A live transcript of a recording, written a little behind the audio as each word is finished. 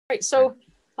right, so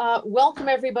welcome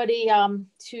everybody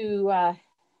to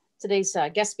today's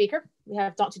guest speaker. We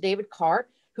have Dr. David Carr,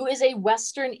 who is a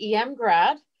Western EM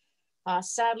grad,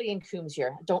 sadly in Coombs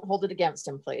year. Don't hold it against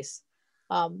him, please.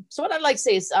 So what I'd like to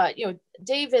say is,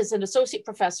 Dave is an associate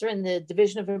professor in the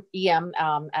Division of EM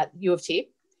at U of T.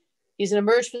 He's an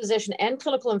emerged physician and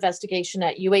clinical investigation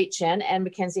at UHN and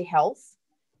Mackenzie Health.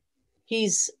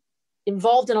 He's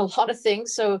involved in a lot of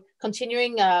things. So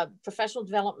continuing professional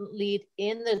development lead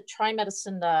in the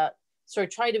tri-division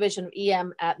of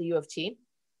EM at the U of T.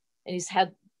 And he's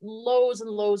had loads and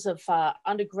loads of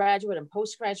undergraduate and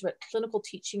postgraduate clinical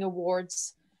teaching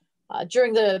awards.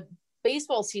 During the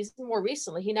baseball season, more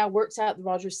recently, he now works at the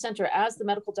Rogers Center as the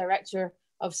medical director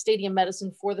of stadium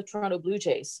medicine for the Toronto Blue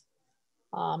Jays.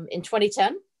 In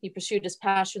 2010, he pursued his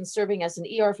passion serving as an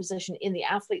ER physician in the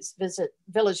Athletes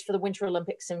Village for the Winter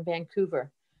Olympics in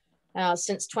Vancouver.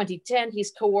 Since 2010,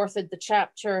 he's co-authored the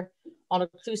chapter on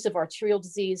occlusive arterial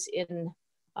disease in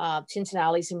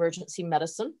Tintinalli's Emergency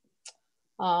Medicine.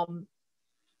 Last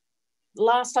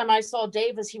time I saw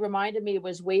Dave, as he reminded me,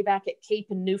 was way back at Cape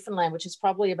in Newfoundland, which is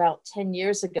probably about 10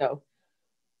 years ago,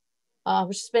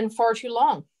 which has been far too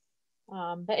long.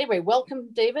 But anyway, welcome,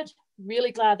 David.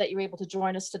 Really glad that you're able to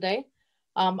join us today.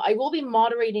 I will be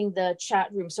moderating the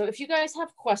chat room. So if you guys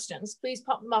have questions, please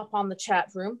pop them up on the chat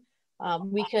room.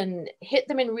 We can hit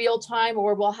them in real time,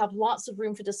 or we'll have lots of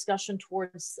room for discussion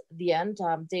towards the end.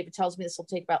 David tells me this will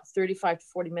take about 35 to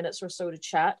 40 minutes or so to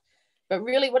chat. But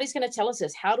really what he's going to tell us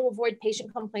is how to avoid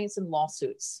patient complaints and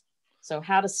lawsuits. So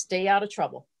how to stay out of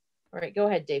trouble. All right, go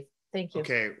ahead, Dave. Thank you.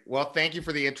 Okay, well, thank you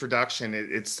for the introduction.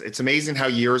 It's amazing how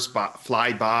years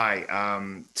fly by.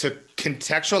 To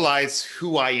contextualize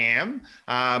who I am,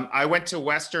 I went to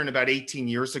Western about 18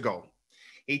 years ago.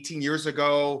 18 years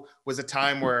ago was a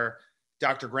time where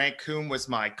Dr. Grant Coombe was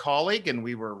my colleague and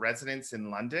we were residents in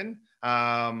London.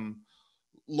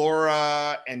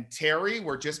 Laura and Terry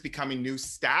were just becoming new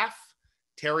staff.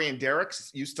 Terry and Derek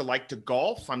used to like to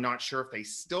golf. I'm not sure if they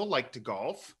still like to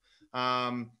golf.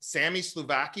 Sammy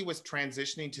Slovaki was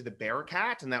transitioning to the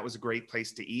Bearcat, and that was a great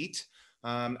place to eat.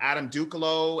 Adam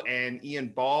Ducalo and Ian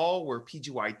Ball were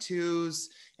PGY2s,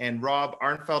 and Rob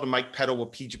Arnfeld and Mike Peddle were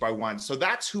PGY1s. So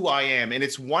that's who I am. And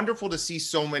it's wonderful to see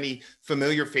so many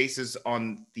familiar faces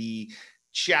on the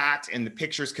chat and the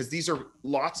pictures, because these are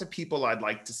lots of people I'd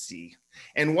like to see.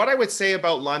 And what I would say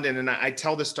about London, and I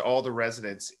tell this to all the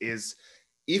residents, is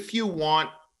if you want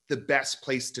the best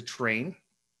place to train,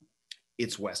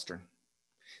 it's Western.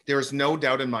 There is no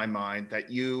doubt in my mind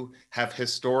that you have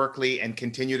historically and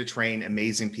continue to train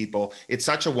amazing people. It's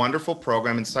such a wonderful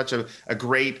program and such a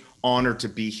great honor to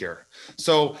be here.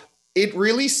 So it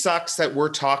really sucks that we're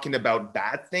talking about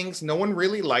bad things. No one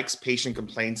really likes patient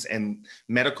complaints and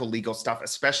medical legal stuff,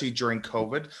 especially during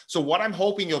COVID. So what I'm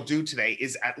hoping you'll do today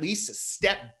is at least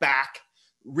step back,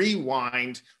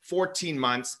 rewind 14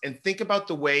 months and think about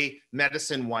the way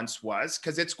medicine once was,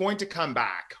 because it's going to come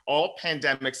back. All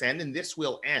pandemics end and this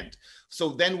will end. So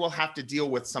then we'll have to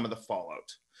deal with some of the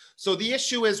fallout. So the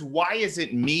issue is, why is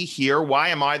it me here? Why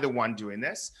am I the one doing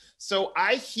this? So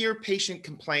I hear patient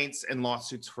complaints and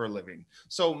lawsuits for a living.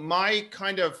 So my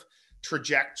kind of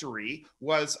trajectory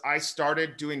was I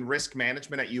started doing risk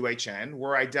management at UHN,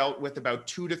 where I dealt with about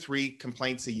 2 to 3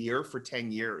 complaints a year for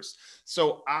 10 years.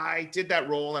 So I did that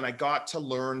role and I got to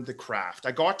learn the craft.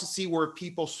 I got to see where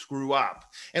people screw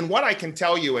up. And what I can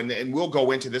tell you, and we'll go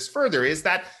into this further, is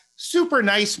that super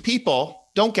nice people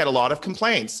don't get a lot of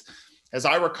complaints. As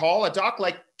I recall, a doc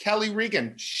like Kelly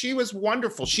Regan, she was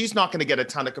wonderful. She's not going to get a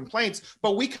ton of complaints,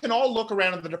 but we can all look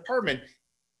around in the department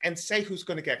and say who's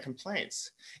going to get complaints.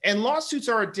 And lawsuits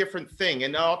are a different thing.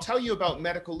 And I'll tell you about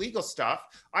medical legal stuff.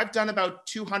 I've done about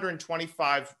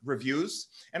 225 reviews,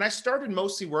 and I started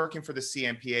mostly working for the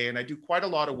CMPA, and I do quite a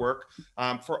lot of work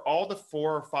for all the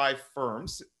 4 or 5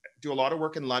 firms, do a lot of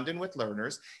work in London with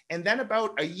learners. And then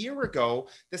about a year ago,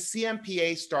 the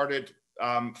CMPA started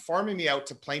farming me out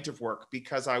to plaintiff work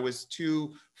because I was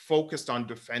too focused on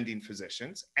defending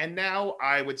physicians. And now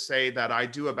I would say that I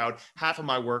do about half of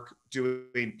my work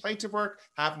doing plaintiff work,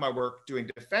 half of my work doing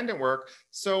defendant work.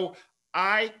 So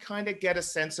I kind of get a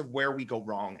sense of where we go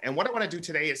wrong. And what I want to do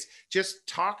today is just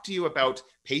talk to you about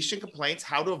patient complaints,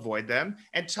 how to avoid them,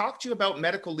 and talk to you about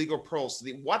medical legal pearls,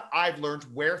 what I've learned,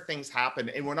 where things happen,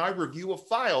 and when I review a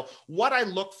file, what I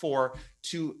look for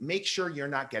to make sure you're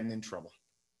not getting in trouble.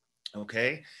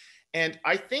 Okay. And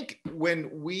I think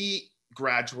when I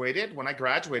graduated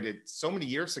so many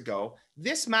years ago,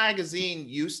 this magazine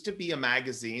used to be a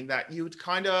magazine that you'd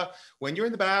kind of, when you're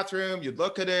in the bathroom, you'd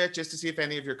look at it just to see if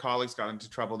any of your colleagues got into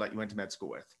trouble that you went to med school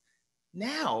with.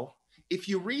 Now if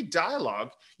you read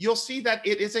dialogue, you'll see that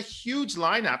it is a huge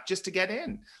lineup just to get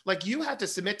in. Like, you have to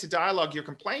submit to dialogue your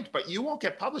complaint, but you won't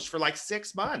get published for like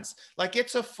 6 months. Like,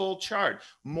 it's a full chart.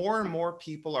 More and more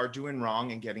people are doing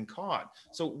wrong and getting caught.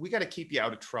 So we got to keep you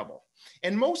out of trouble.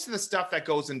 And most of the stuff that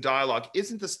goes in dialogue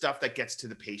isn't the stuff that gets to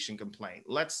the patient complaint.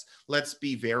 Let's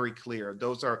be very clear.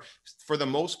 Those are, for the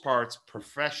most part,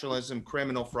 professionalism,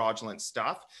 criminal, fraudulent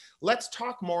stuff. Let's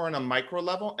talk more on a micro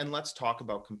level, and let's talk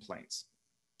about complaints.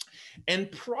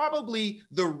 And probably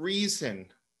the reason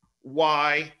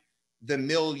why the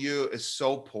milieu is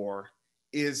so poor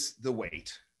is the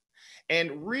wait.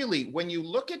 And really, when you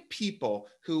look at people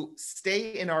who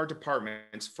stay in our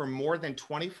departments for more than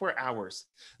 24 hours,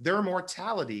 their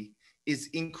mortality is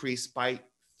increased by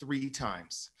 3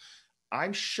 times.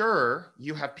 I'm sure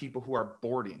you have people who are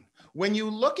boarding. When you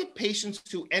look at patients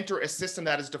who enter a system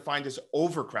that is defined as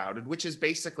overcrowded, which is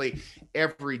basically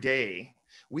every day,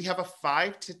 we have a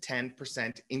 5 to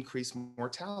 10% increased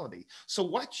mortality. So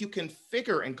what you can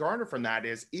figure and garner from that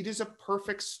is it is a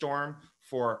perfect storm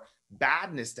for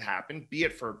badness to happen, be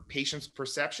it for patients'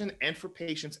 perception and for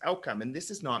patients' outcome. And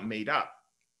this is not made up.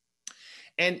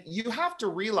 And you have to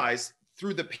realize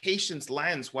through the patient's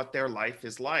lens what their life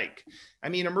is like. I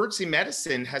mean, emergency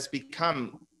medicine has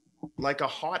become like a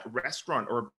hot restaurant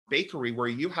or bakery where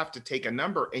you have to take a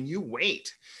number and you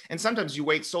wait. And sometimes you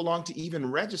wait so long to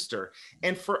even register.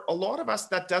 And for a lot of us,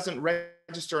 that doesn't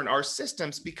register in our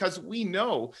systems because we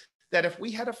know that if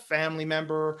we had a family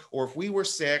member or if we were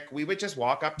sick, we would just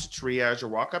walk up to triage or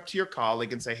walk up to your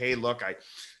colleague and say, hey, look, I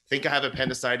think I have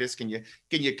appendicitis. Can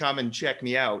you come and check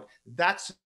me out?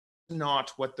 That's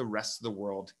not what the rest of the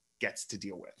world gets to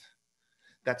deal with.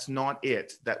 That's not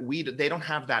it. They don't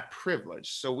have that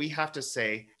privilege. So we have to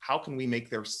say, how can we make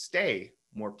their stay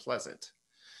more pleasant?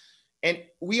 And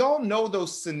we all know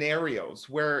those scenarios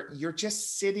where you're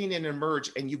just sitting in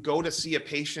Emerge and you go to see a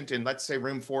patient in, let's say,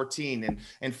 room 14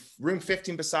 and room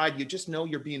 15 beside you, just know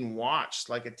you're being watched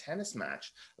like a tennis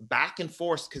match, back and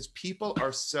forth, because people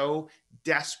are so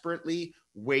desperately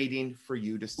waiting for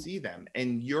you to see them.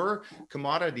 And your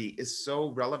commodity is so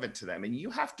relevant to them. And you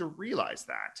have to realize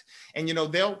that. And,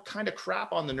 they'll kind of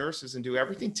crap on the nurses and do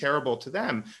everything terrible to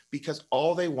them because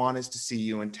all they want is to see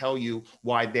you and tell you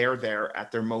why they're there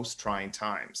at their most trying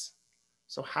times.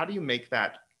 So how do you make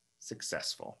that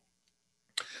successful?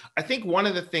 I think one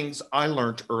of the things I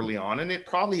learned early on, and it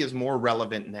probably is more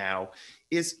relevant now,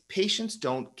 is patients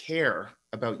don't care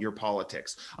about your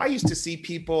politics. I used to see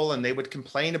people and they would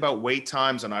complain about wait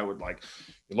times, and I would like,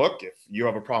 look, if you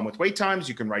have a problem with wait times,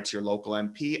 you can write to your local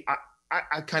MP.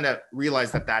 I kind of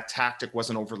realized that tactic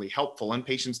wasn't overly helpful, and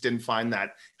patients didn't find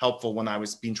that helpful when I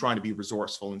was trying to be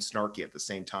resourceful and snarky at the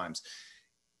same times.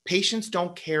 Patients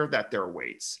don't care that there are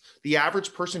waits. The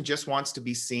average person just wants to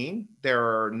be seen.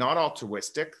 They're not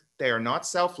altruistic. They are not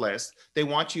selfless. They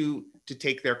want you to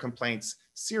take their complaints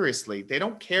seriously. They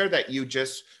don't care that you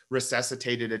just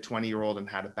resuscitated a 20-year-old and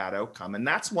had a bad outcome. And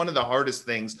that's one of the hardest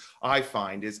things I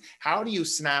find is how do you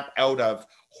snap out of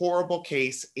horrible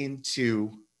case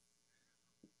into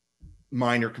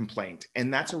minor complaint?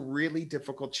 And that's a really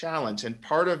difficult challenge. And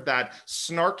part of that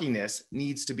snarkiness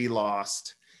needs to be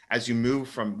lost as you move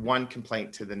from one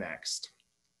complaint to the next.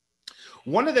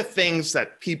 One of the things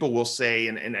that people will say,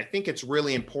 and I think it's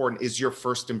really important, is your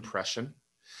first impression.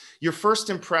 Your first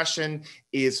impression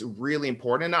is really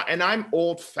important. And I'm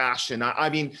old fashioned.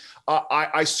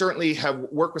 I certainly have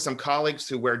worked with some colleagues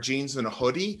who wear jeans and a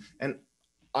hoodie, and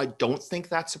I don't think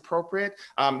that's appropriate.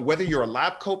 Whether you're a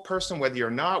lab coat person, whether you're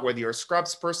not, whether you're a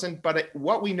scrubs person, but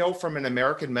what we know from an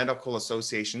American Medical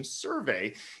Association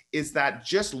survey is that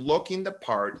just looking the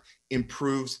part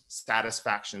improves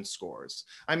satisfaction scores.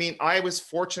 I mean, I was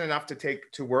fortunate enough to take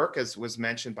to work, as was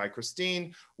mentioned by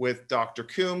Christine, with Dr.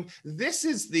 Coombe. This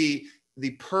is the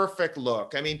perfect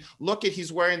look. I mean, look at,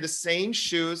 he's wearing the same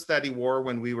shoes that he wore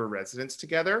when we were residents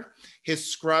together. His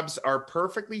scrubs are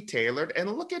perfectly tailored, and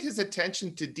look at his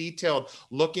attention to detail,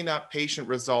 looking up patient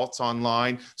results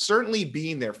online, certainly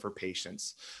being there for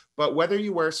patients. But whether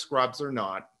you wear scrubs or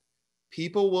not,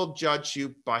 people will judge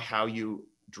you by how you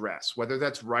dress. Whether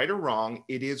that's right or wrong,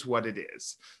 it is what it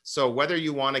is. So whether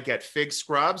you want to get FIG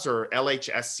scrubs or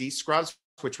LHSC scrubs,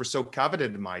 which were so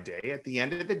coveted in my day, at the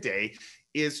end of the day,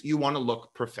 is you want to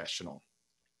look professional.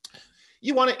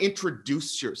 You want to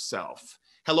introduce yourself.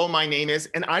 Hello, my name is,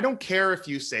 and I don't care if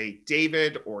you say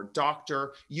David or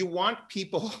doctor, you want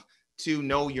people to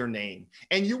know your name,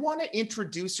 and you want to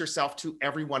introduce yourself to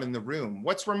everyone in the room.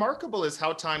 What's remarkable is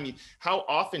how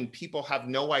often people have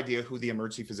no idea who the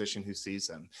emergency physician who sees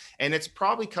them. And it's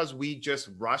probably because we just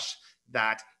rush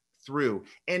that through.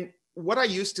 And what I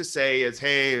used to say is,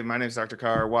 hey, my name is Dr.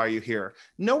 Carr. Why are you here?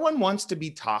 No one wants to be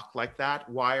talked like that.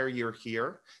 Why are you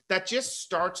here? That just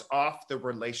starts off the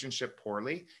relationship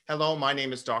poorly. Hello, my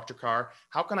name is Dr. Carr.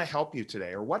 How can I help you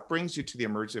today? Or what brings you to the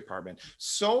emergency department?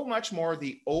 So much more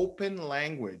the open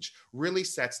language really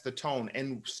sets the tone.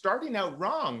 And starting out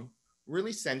wrong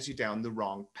really sends you down the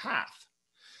wrong path.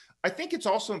 I think it's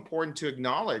also important to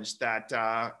acknowledge that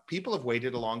people have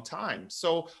waited a long time.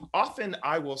 So often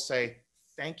I will say,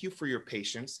 thank you for your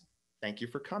patience. Thank you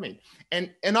for coming.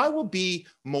 And I will be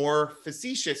more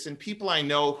facetious, and people I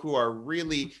know who are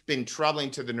really been troubling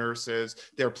to the nurses,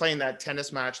 they're playing that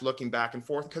tennis match, looking back and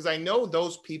forth, because I know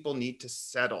those people need to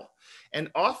settle. And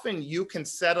often you can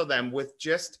settle them with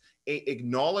just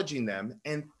acknowledging them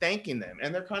and thanking them.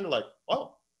 And they're kind of like,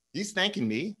 oh, he's thanking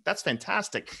me. That's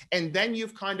fantastic. And then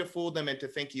you've kind of fooled them into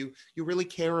thinking you really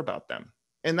care about them.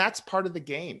 And that's part of the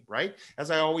game, right?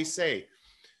 As I always say,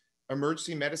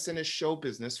 emergency medicine is show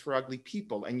business for ugly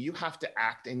people. And you have to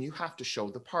act and you have to show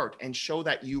the part and show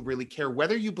that you really care,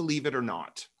 whether you believe it or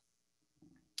not.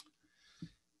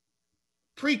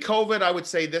 Pre-COVID, I would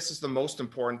say this is the most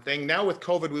important thing. Now with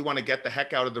COVID, we want to get the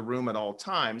heck out of the room at all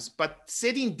times, but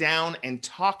sitting down and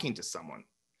talking to someone.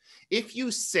 If you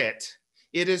sit,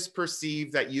 it is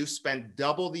perceived that you spent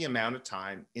double the amount of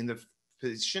time in the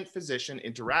patient-physician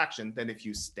interaction than if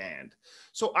you stand.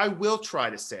 So I will try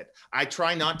to sit. I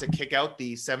try not to kick out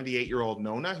the 78-year-old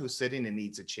Nona who's sitting and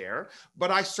needs a chair,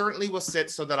 but I certainly will sit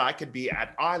so that I could be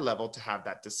at eye level to have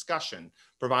that discussion,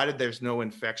 provided there's no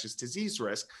infectious disease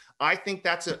risk. I think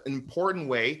that's an important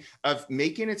way of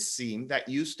making it seem that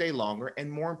you stay longer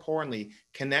and, more importantly,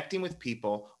 connecting with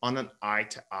people on an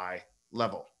eye-to-eye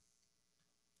level.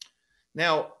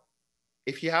 Now,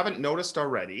 if you haven't noticed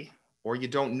already, or you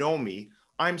don't know me,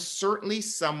 I'm certainly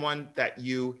someone that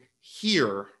you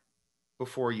hear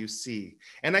before you see.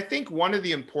 And I think one of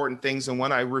the important things, and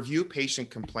when I review patient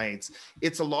complaints,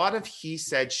 it's a lot of he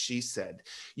said, she said.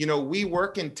 You know, we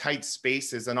work in tight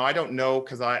spaces, and I don't know,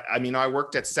 because I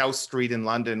worked at South Street in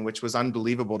London, which was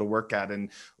unbelievable to work at, and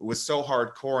it was so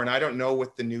hardcore. And I don't know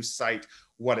with the new site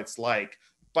what it's like.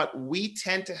 But we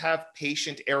tend to have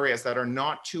patient areas that are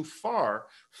not too far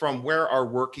from where our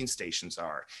working stations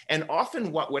are. And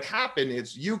often what would happen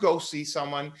is you go see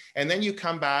someone and then you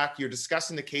come back, you're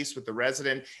discussing the case with the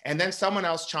resident, and then someone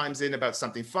else chimes in about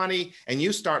something funny and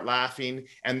you start laughing.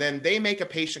 And then they make a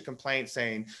patient complaint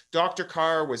saying, Dr.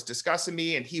 Carr was discussing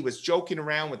me and he was joking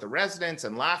around with the residents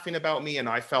and laughing about me, and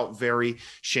I felt very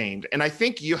shamed. And I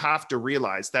think you have to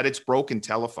realize that it's broken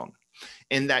telephone,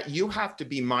 and that you have to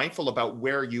be mindful about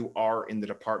where you are in the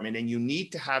department, and you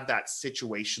need to have that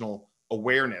situational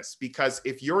awareness, because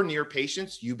if you're near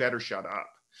patients, you better shut up,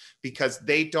 because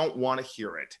they don't want to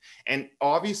hear it. And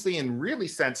obviously in really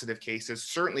sensitive cases,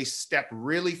 certainly step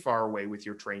really far away with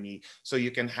your trainee so you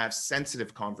can have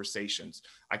sensitive conversations.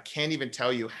 I can't even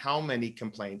tell you how many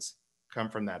complaints come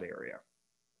from that area.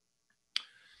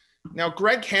 Now,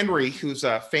 Greg Henry, who's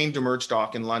a famed emerge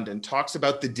doc in London, talks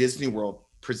about the Disney World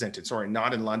presented, sorry,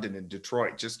 not in London, in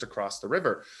Detroit, just across the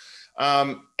river.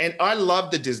 And I love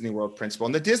the Disney World principle.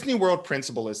 And the Disney World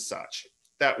principle is such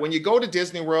that when you go to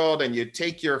Disney World and you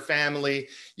take your family,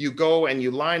 you go and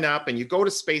you line up and you go to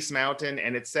Space Mountain,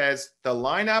 and it says the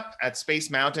lineup at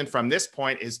Space Mountain from this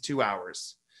point is 2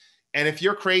 hours. And if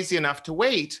you're crazy enough to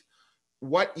wait,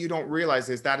 what you don't realize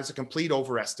is that is a complete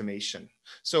overestimation.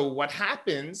 So what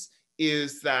happens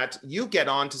is that you get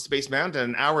on to Space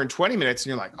Mountain an hour and 20 minutes and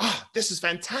you're like, oh, this is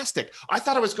fantastic. I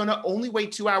thought I was going to only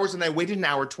wait 2 hours and I waited an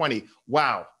hour 20.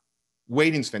 Wow,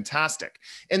 waiting's fantastic.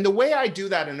 And the way I do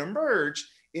that in Emerge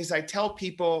is I tell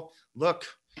people, look,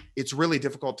 it's really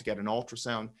difficult to get an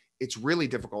ultrasound. It's really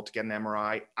difficult to get an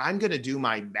MRI. I'm going to do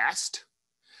my best.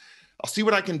 I'll see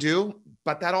what I can do,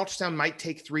 but that ultrasound might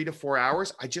take 3 to 4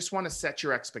 hours. I just want to set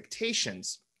your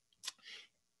expectations.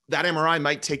 That MRI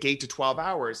might take 8 to 12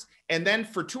 hours. And then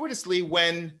fortuitously,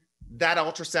 when that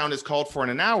ultrasound is called for in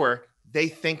an hour, they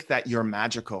think that you're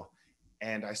magical.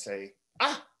 And I say,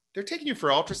 they're taking you for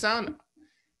ultrasound?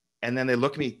 And then they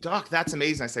look at me, Doc, that's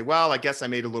amazing. I say, well, I guess I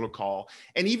made a little call.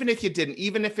 And even if you didn't,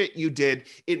 even if you did,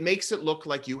 it makes it look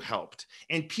like you helped.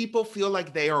 And people feel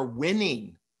like they are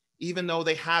winning, even though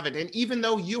they haven't. And even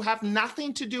though you have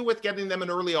nothing to do with getting them an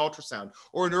early ultrasound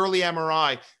or an early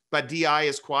MRI, but DI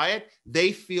is quiet,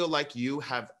 they feel like you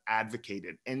have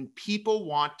advocated. And people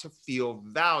want to feel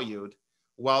valued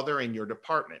while they're in your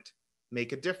department.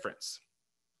 Make a difference.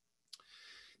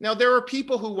 Now, there are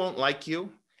people who won't like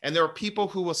you, and there are people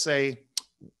who will say,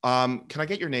 can I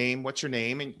get your name? What's your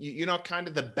name? And you know, kind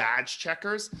of the badge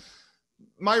checkers.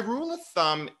 My rule of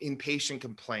thumb in patient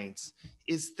complaints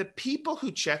is the people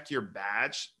who check your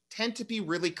badge, tend to be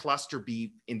really cluster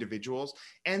B individuals,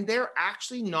 and they're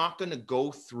actually not going to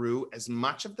go through as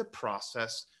much of the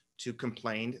process to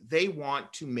complain. They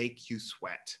want to make you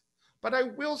sweat. But I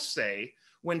will say,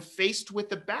 when faced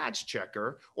with a badge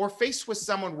checker or faced with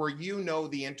someone where you know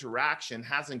the interaction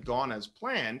hasn't gone as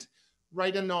planned,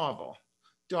 write a novel.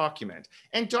 Document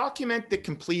the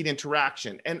complete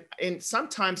interaction. And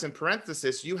sometimes in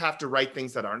parenthesis, you have to write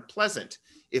things that aren't pleasant.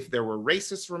 If there were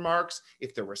racist remarks,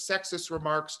 if there were sexist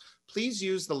remarks, please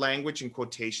use the language and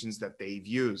quotations that they've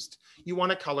used. You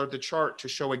want to color the chart to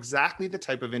show exactly the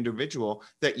type of individual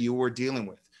that you were dealing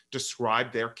with.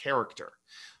 Describe their character.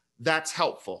 That's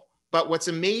helpful. But what's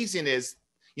amazing is,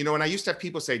 you know, and I used to have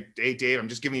people say, hey, Dave, I'm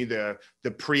just giving you the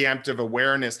preemptive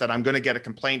awareness that I'm going to get a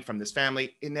complaint from this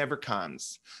family. It never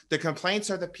comes. The complaints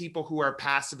are the people who are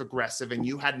passive aggressive and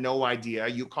you had no idea.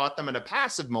 You caught them in a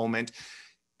passive moment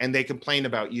and they complain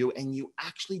about you and you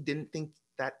actually didn't think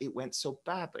that it went so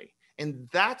badly. And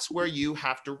that's where you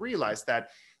have to realize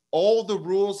that all the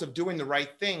rules of doing the right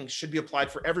thing should be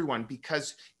applied for everyone,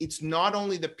 because it's not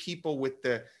only the people with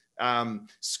the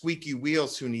squeaky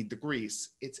wheels who need the grease,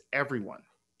 it's everyone.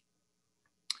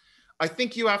 I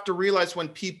think you have to realize when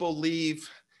people leave,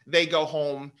 they go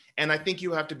home. And I think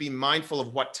you have to be mindful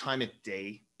of what time of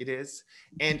day it is.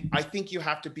 And I think you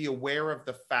have to be aware of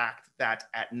the fact that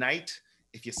at night,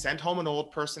 if you send home an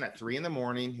old person at 3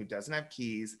 a.m. who doesn't have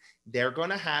keys, they're going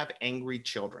to have angry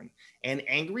children. And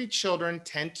angry children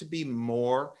tend to be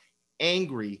more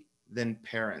angry than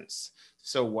parents.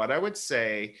 So what I would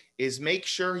say is make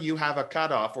sure you have a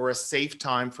cutoff or a safe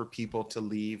time for people to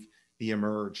leave the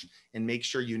emerge, and make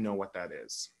sure you know what that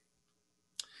is.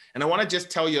 And I want to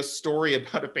just tell you a story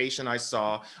about a patient I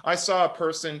saw. I saw a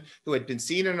person who had been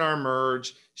seen in our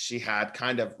emerge. She had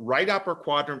kind of right upper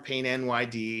quadrant pain,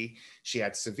 NYD. She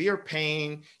had severe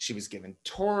pain. She was given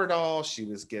Toradol. She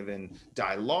was given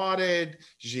Dilaudid.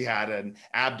 She had an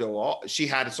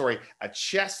a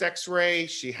chest X-ray.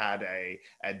 She had a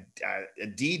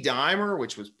D-dimer,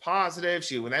 which was positive.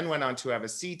 She then went on to have a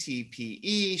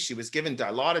CTPE. She was given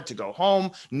Dilaudid to go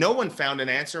home. No one found an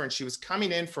answer, and she was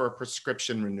coming in for a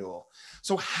prescription renewal.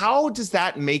 So how does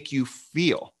that make you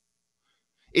feel?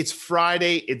 It's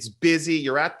Friday, it's busy,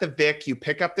 you're at the Vic, you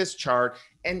pick up this chart,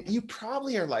 and you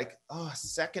probably are like, oh,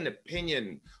 second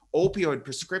opinion, opioid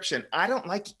prescription. I don't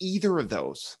like either of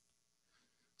those.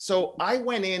 So I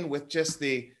went in with just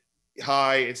the,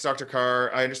 hi, it's Dr.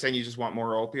 Carr. I understand you just want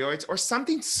more opioids, or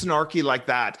something snarky like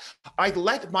that. I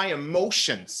let my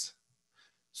emotions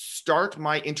start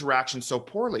my interaction so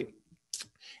poorly.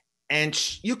 And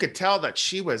you could tell that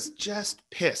she was just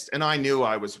pissed. And I knew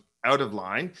I was out of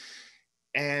line.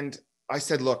 And I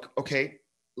said, look, okay,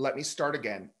 let me start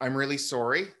again. I'm really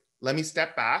sorry. Let me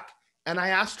step back. And I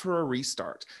asked for a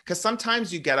restart, because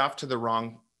sometimes you get off to the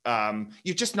wrong,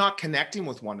 you're just not connecting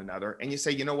with one another. And you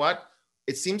say, you know what?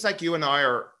 It seems like you and I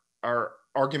are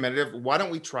argumentative. Why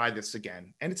don't we try this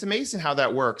again? And it's amazing how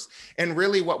that works. And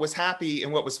really what was happy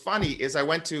and what was funny is I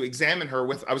went to examine her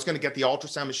I was going to get the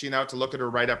ultrasound machine out to look at her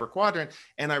right upper quadrant.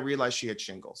 And I realized she had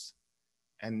shingles,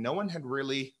 and no one had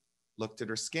really looked at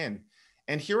her skin.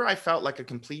 And here I felt like a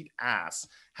complete ass,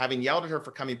 having yelled at her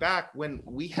for coming back when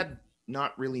we had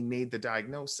not really made the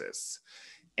diagnosis.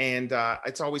 And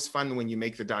it's always fun when you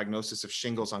make the diagnosis of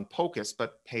shingles on POCUS,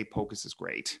 but hey, POCUS is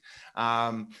great.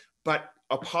 But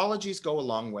apologies go a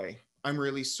long way. I'm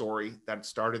really sorry that it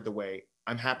started the way.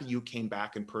 I'm happy you came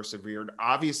back and persevered.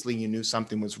 Obviously, you knew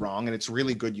something was wrong, and it's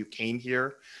really good you came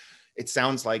here. It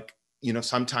sounds like, you know,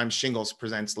 sometimes shingles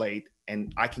presents late,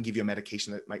 and I can give you a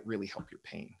medication that might really help your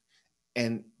pain.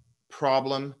 And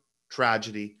problem,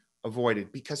 tragedy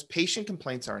avoided, because patient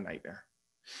complaints are a nightmare.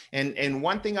 And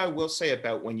one thing I will say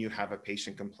about when you have a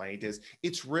patient complaint is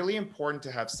it's really important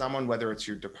to have someone, whether it's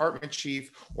your department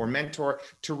chief or mentor,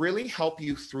 to really help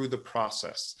you through the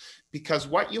process. Because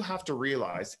what you have to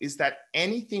realize is that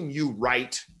anything you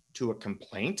write to a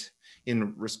complaint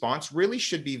in response really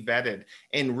should be vetted,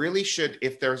 and really should,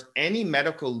 if there's any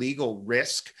medical legal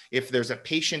risk, if there's a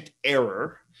patient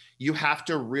error, you have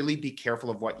to really be careful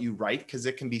of what you write, because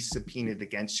it can be subpoenaed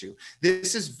against you.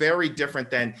 This is very different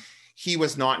than he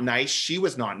was not nice, she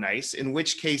was not nice, in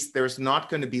which case there's not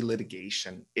going to be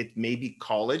litigation. It may be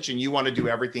college and you want to do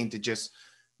everything to just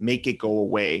make it go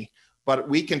away. But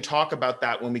we can talk about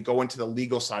that when we go into the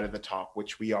legal side of the talk,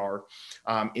 which we are,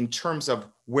 in terms of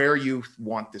where you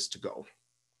want this to go.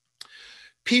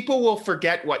 People will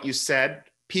forget what you said.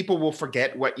 People will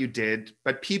forget what you did,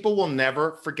 but people will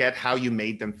never forget how you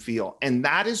made them feel. And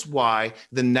that is why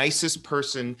the nicest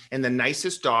person and the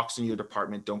nicest docs in your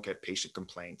department don't get patient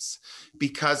complaints,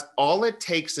 because all it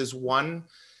takes is one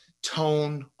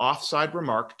tone, offside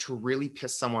remark to really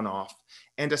piss someone off.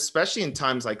 And especially in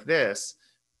times like this,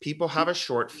 people have a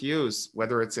short fuse,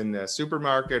 whether it's in the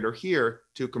supermarket or here,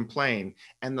 to complain.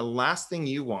 And the last thing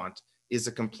you want is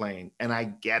a complaint. And I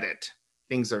get it.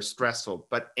 Things are stressful,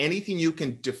 but anything you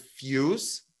can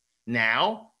diffuse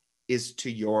now is to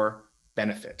your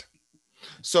benefit.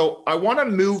 So I want to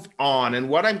move on. And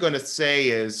what I'm going to say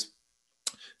is,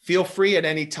 feel free at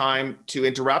any time to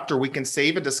interrupt, or we can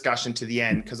save a discussion to the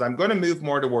end, because I'm going to move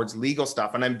more towards legal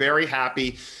stuff. And I'm very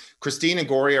happy Christine and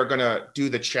Gori are going to do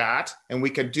the chat, and we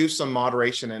can do some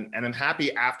moderation. And I'm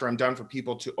happy after I'm done for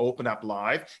people to open up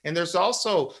live. And there's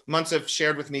also, Muntz have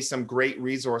shared with me some great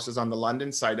resources on the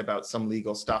London site about some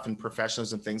legal stuff and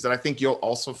professionals and things that I think you'll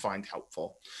also find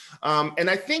helpful.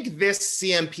 And I think this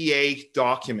CMPA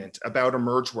document about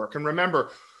emerge work, and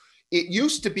remember, it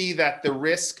used to be that the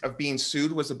risk of being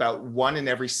sued was about 1 in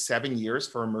every 7 years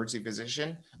for emergency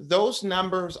physician. Those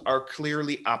numbers are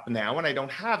clearly up now, and I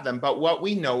don't have them. But what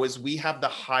we know is we have the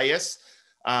highest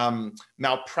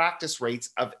malpractice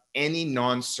rates of any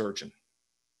non-surgeon.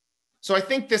 So I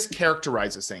think this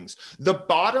characterizes things. The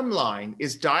bottom line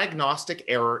is diagnostic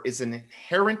error is an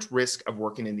inherent risk of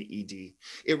working in the ED.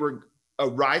 It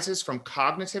arises from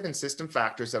cognitive and system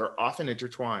factors that are often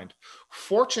intertwined.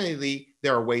 Fortunately,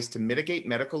 there are ways to mitigate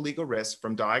medical legal risks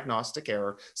from diagnostic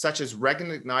error, such as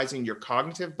recognizing your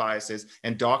cognitive biases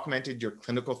and documenting your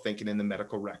clinical thinking in the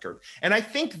medical record. And I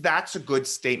think that's a good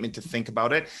statement to think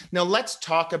about it. Now let's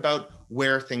talk about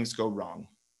where things go wrong.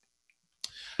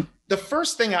 The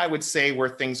first thing I would say where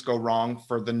things go wrong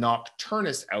for the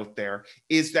nocturnists out there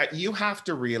is that you have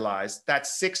to realize that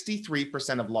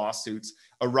 63% of lawsuits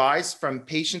arise from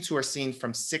patients who are seen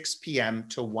from 6 p.m.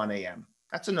 to 1 a.m.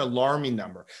 That's an alarming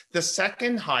number. The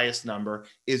second highest number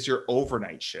is your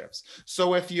overnight shifts.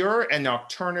 So if you're a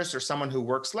nocturnist or someone who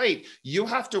works late, you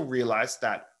have to realize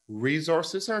that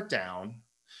resources are down,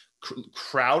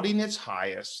 crowding is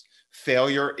highest,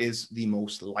 failure is the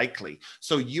most likely.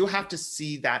 So you have to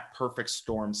see that perfect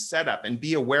storm set up and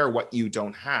be aware what you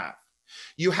don't have.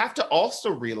 You have to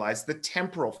also realize the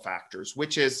temporal factors,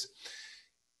 which is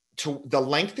to the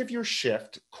length of your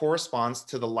shift corresponds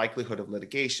to the likelihood of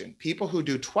litigation. People who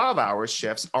do 12-hour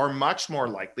shifts are much more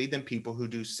likely than people who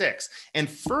do 6. And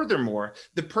furthermore,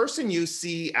 the person you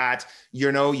see at,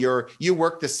 you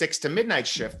work the 6 to midnight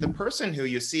shift, the person who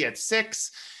you see at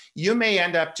 6, you may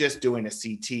end up just doing a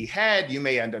CT head, you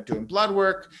may end up doing blood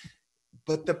work,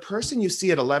 but the person you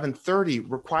see at 11:30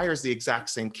 requires the exact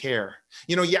same care.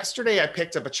 Yesterday I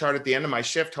picked up a chart at the end of my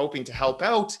shift hoping to help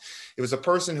out. It was a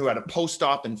person who had a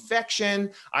post-op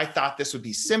infection. I thought this would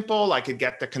be simple. I could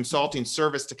get the consulting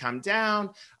service to come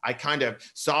down. I kind of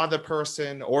saw the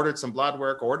person, ordered some blood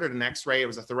work, ordered an x-ray. It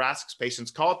was a thoracic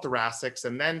patient, called thoracics.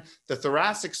 And then the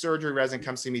thoracic surgery resident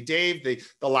comes to me, Dave,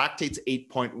 the lactate's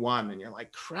 8.1. And you're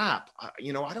like, crap, I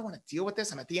don't want to deal with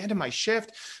this. I'm at the end of my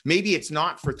shift. Maybe it's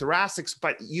not for thoracics,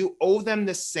 but you owe them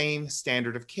the same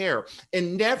standard of care.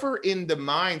 And never in the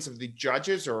minds of the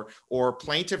judges or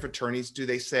plaintiff attorneys do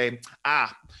they say,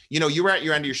 you were at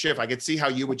your end of your shift. I could see how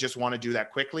you would just want to do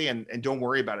that quickly and don't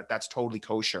worry about it. That's totally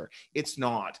kosher. It's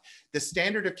not. The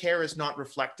standard of care is not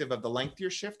reflective of the length of your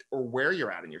shift or where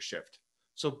you're at in your shift.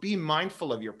 So be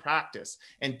mindful of your practice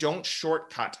and don't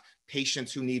shortcut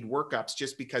patients who need workups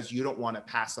just because you don't want to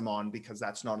pass them on because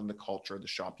that's not in the culture of the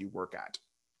shop you work at.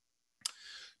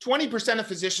 20% of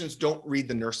physicians don't read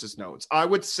the nurse's notes. I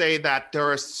would say that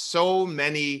there are so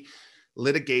many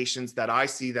litigations that I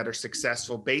see that are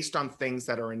successful based on things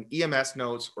that are in EMS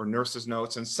notes or nurses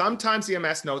notes. And sometimes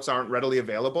EMS notes aren't readily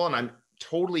available, and I'm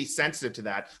totally sensitive to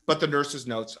that, but the nurses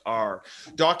notes are.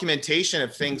 Documentation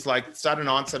of things like sudden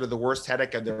onset of the worst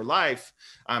headache of their life,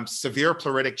 severe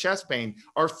pleuritic chest pain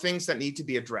are things that need to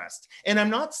be addressed. And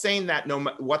I'm not saying that no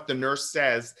matter what the nurse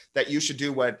says that you should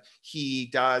do what he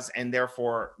does and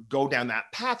therefore go down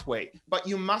that pathway, but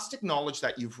you must acknowledge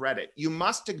that you've read it. You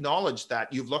must acknowledge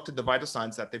that you've looked at the vital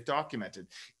signs that they've documented.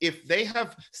 If they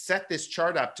have set this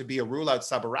chart up to be a rule out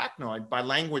subarachnoid by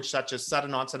language such as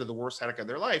sudden onset of the worst headache of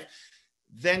their life,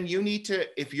 then you need to,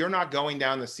 if you're not going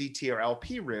down the CT or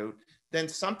LP route, then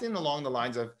something along the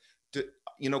lines of,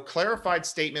 clarified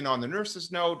statement on the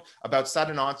nurse's note about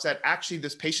sudden onset. Actually,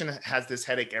 this patient has this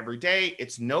headache every day.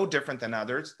 It's no different than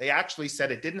others. They actually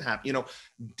said it didn't happen.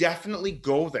 Definitely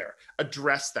go there,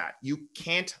 address that. You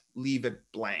can't leave it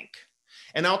blank.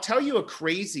 And I'll tell you a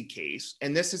crazy case,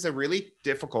 and this is a really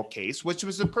difficult case, which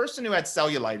was a person who had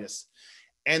cellulitis.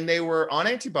 And they were on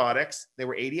antibiotics, they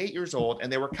were 88 years old,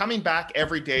 and they were coming back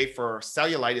every day for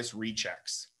cellulitis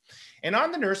rechecks. And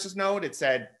on the nurse's note, it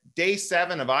said, day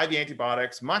 7 of IV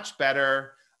antibiotics, much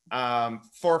better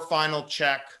for final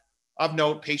check, Of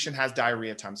note, patient has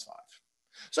diarrhea ×5.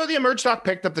 So the emerge doc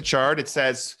picked up the chart. It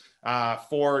says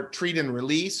for treat and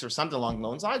release or something along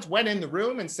those lines, went in the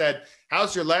room and said,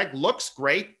 how's your leg? Looks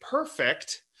great.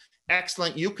 Perfect.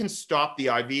 Excellent. You can stop the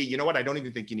IV. You know what? I don't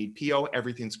even think you need PO.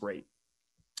 Everything's great.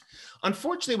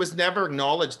 Unfortunately, it was never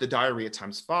acknowledged the diarrhea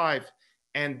 ×5.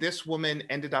 And this woman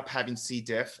ended up having C.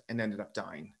 diff and ended up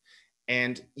dying.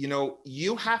 And, you know,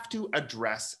 you have to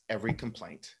address every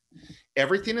complaint.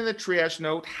 Everything in the triage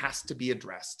note has to be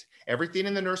addressed. Everything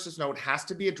in the nurse's note has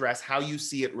to be addressed how you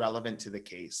see it relevant to the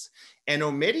case. And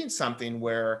omitting something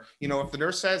where, you know, if the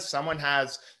nurse says someone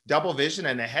has double vision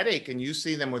and a headache and you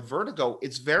see them with vertigo,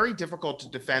 it's very difficult to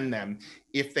defend them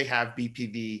if they have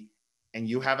BPV and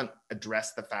you haven't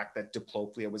addressed the fact that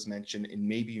diplopia was mentioned and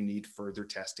maybe you need further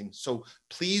testing. So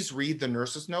please read the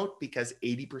nurse's note, because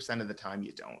 80% of the time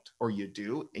you don't, or you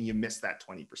do, and you miss that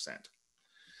 20%.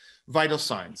 Vital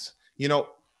signs. You know,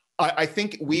 I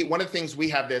think one of the things we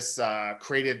have this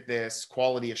created this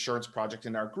quality assurance project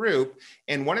in our group.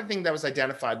 And one of the things that was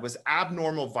identified was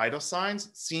abnormal vital signs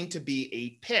seem to be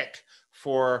a pick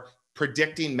for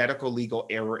predicting medical legal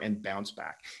error and bounce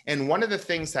back. And one of the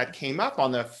things that came up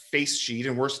on the face sheet,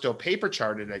 and we're still paper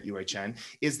charted at UHN,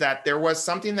 is that there was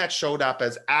something that showed up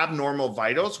as abnormal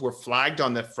vitals were flagged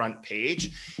on the front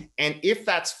page. And if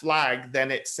that's flagged,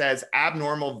 then it says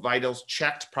abnormal vitals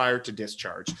checked prior to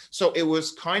discharge. So it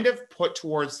was kind of put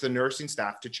towards the nursing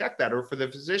staff to check that, or for the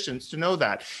physicians to know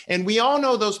that. And we all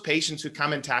know those patients who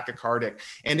come in tachycardic.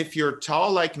 And if you're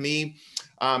tall like me,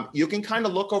 you can kind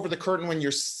of look over the curtain when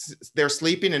they're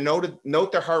sleeping and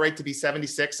note their heart rate to be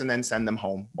 76 and then send them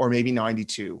home, or maybe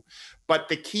 92. But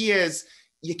the key is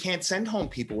you can't send home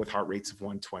people with heart rates of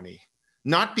 120.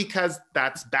 Not because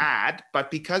that's bad,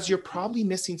 but because you're probably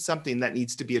missing something that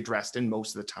needs to be addressed in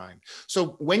most of the time.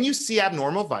 So when you see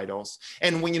abnormal vitals,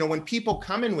 and when people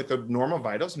come in with abnormal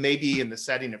vitals, maybe in the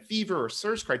setting of fever or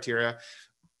SIRS criteria,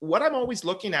 what I'm always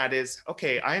looking at is,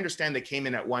 okay, I understand they came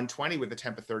in at 120 with a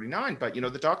temp of 39, but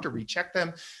the doctor rechecked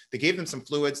them. They gave them some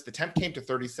fluids. The temp came to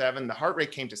 37. The heart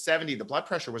rate came to 70. The blood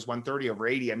pressure was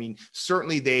 130/80. I mean,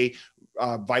 certainly they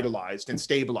vitalized and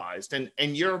stabilized.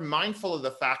 And you're mindful of the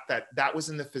fact that that was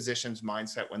in the physician's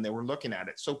mindset when they were looking at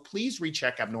it. So please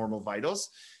recheck abnormal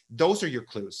vitals. Those are your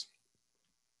clues.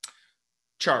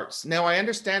 Charts. Now, I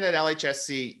understand at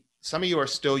LHSC, some of you are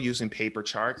still using paper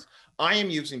charts. I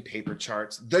am using paper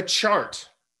charts. The chart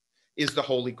is the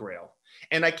holy grail.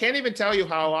 And I can't even tell you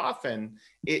how often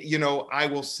I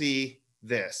will see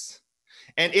this.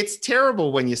 And it's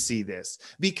terrible when you see this,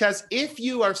 because if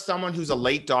you are someone who's a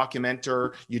late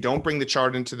documenter, you don't bring the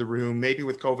chart into the room, maybe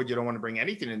with COVID, you don't want to bring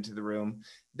anything into the room,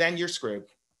 then you're screwed.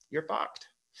 You're fucked.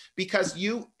 Because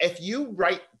if you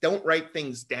don't write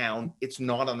things down, it's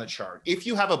not on the chart. If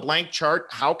you have a blank chart,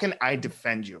 how can I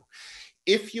defend you?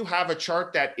 If you have a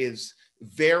chart that has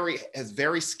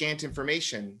very scant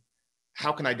information,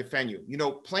 how can I defend you?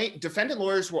 Defendant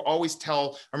lawyers will always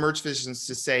tell emerge physicians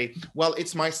to say, well,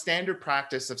 it's my standard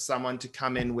practice of someone to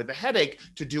come in with a headache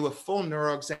to do a full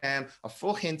neuro exam, a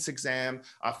full HINTS exam,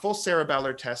 a full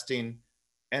cerebellar testing.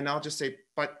 And I'll just say,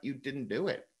 but you didn't do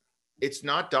it. It's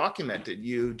not documented.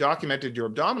 You documented your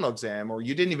abdominal exam, or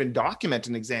you didn't even document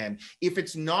an exam. If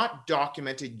it's not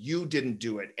documented, you didn't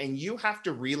do it. And you have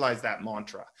to realize that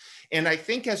mantra. And I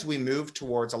think as we move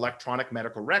towards electronic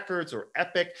medical records or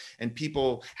Epic, and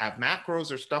people have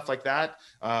macros or stuff like that,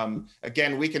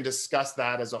 again, we can discuss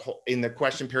that as a whole in the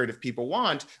question period if people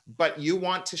want, but you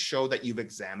want to show that you've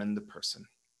examined the person.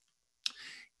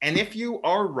 And if you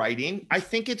are writing, I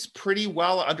think it's pretty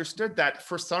well understood that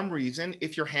for some reason,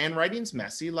 if your handwriting's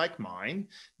messy like mine,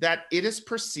 that it is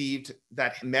perceived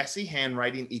that messy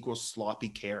handwriting equals sloppy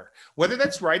care. Whether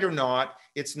that's right or not,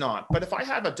 it's not. But if I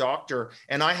have a doctor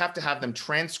and I have to have them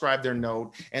transcribe their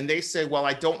note and they say, well,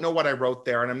 I don't know what I wrote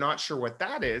there and I'm not sure what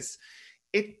that is,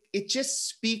 it just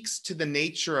speaks to the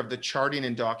nature of the charting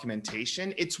and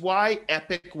documentation. It's why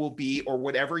Epic will be, or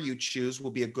whatever you choose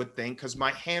will be, a good thing, because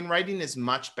my handwriting is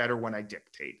much better when I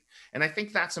dictate. And I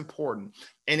think that's important.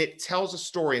 And it tells a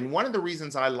story. And one of the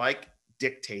reasons I like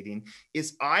dictating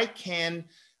is I can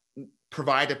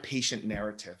provide a patient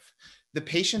narrative. The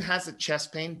patient has a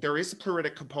chest pain. There is a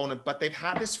pleuritic component, but they've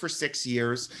had this for 6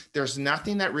 years. There's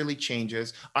nothing that really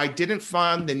changes. I didn't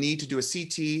find the need to do a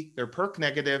CT. They're PERC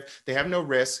negative. They have no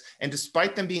risk. And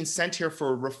despite them being sent here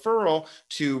for a referral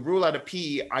to rule out a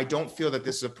PE, I don't feel that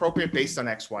this is appropriate based on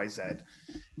X, Y, Z.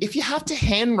 If you have to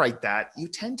handwrite that, you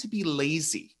tend to be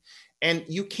lazy. And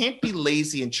you can't be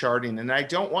lazy in charting. And I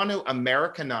don't want to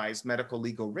Americanize medical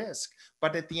legal risk.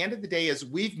 But at the end of the day, as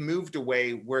we've moved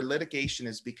away where litigation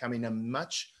is becoming a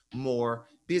much more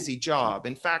busy job.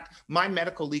 In fact, my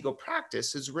medical legal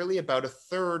practice is really about a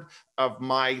third of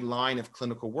my line of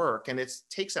clinical work, and it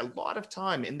takes a lot of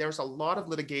time and there's a lot of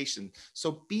litigation.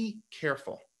 So be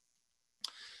careful.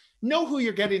 Know who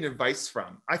you're getting advice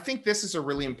from. I think this is a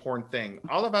really important thing.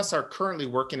 All of us are currently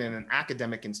working in an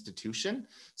academic institution.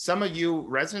 Some of you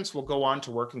residents will go on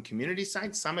to work in community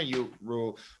sites. Some of you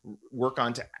will work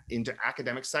into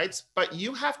academic sites, but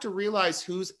you have to realize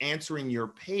who's answering your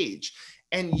page.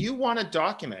 And you want to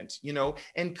document,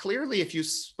 and clearly if you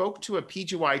spoke to a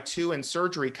PGY2 in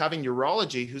surgery covering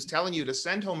urology who's telling you to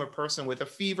send home a person with a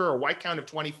fever, a white count of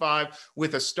 25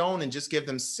 with a stone and just give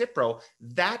them Cipro,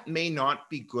 that may not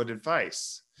be good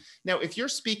advice. Now, if you're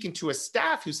speaking to a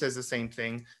staff who says the same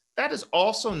thing, that is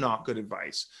also not good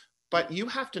advice. But you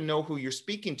have to know who you're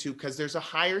speaking to because there's a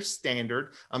higher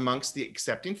standard amongst the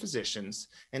accepting physicians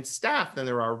and staff than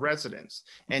there are residents.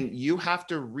 And you have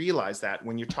to realize that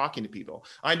when you're talking to people.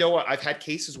 I know I've had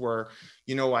cases where,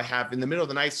 I have in the middle of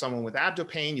the night, someone with abdo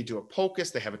pain, you do a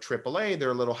POCUS, they have a AAA,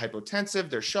 they're a little hypotensive,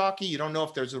 they're shocky, you don't know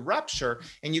if there's a rupture,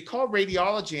 and you call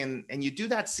radiology and you do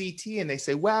that CT and they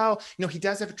say, well, he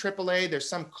does have a AAA, there's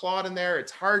some clot in there.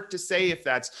 It's hard to say if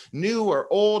that's new or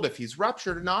old, if he's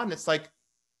ruptured or not. And it's like,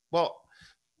 well,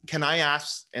 can I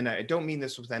ask, and I don't mean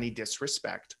this with any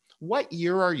disrespect, what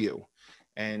year are you?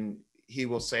 And he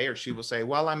will say, or she will say,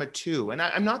 well, I'm a 2. And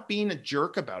I'm not being a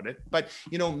jerk about it, but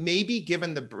maybe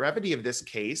given the brevity of this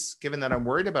case, given that I'm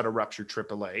worried about a ruptured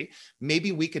AAA,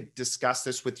 maybe we could discuss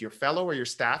this with your fellow or your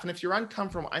staff. And if you're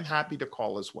uncomfortable, I'm happy to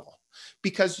call as well,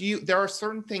 because there are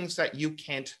certain things that you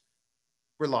can't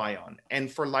rely on.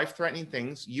 And for life-threatening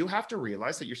things, you have to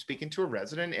realize that you're speaking to a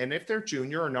resident, and if they're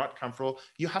junior or not comfortable,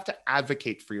 you have to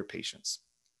advocate for your patients.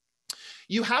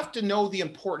 You have to know the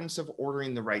importance of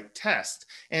ordering the right test.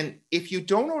 And if you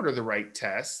don't order the right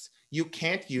test, you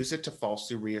can't use it to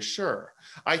falsely reassure.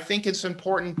 I think it's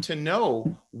important to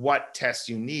know what tests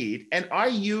you need. And I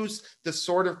use the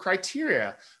sort of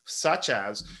criteria such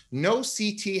as no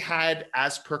CT had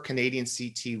as per Canadian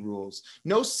CT rules,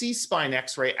 no C-spine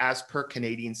X-ray as per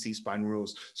Canadian C-spine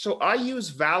rules. So I use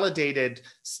validated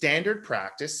standard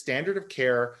practice, standard of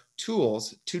care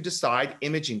tools to decide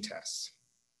imaging tests.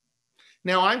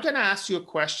 Now I'm going to ask you a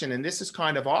question, and this is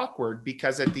kind of awkward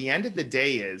because at the end of the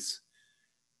day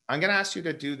I'm going to ask you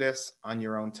to do this on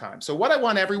your own time. So what I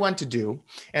want everyone to do,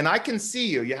 and I can see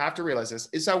you have to realize this,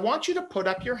 is I want you to put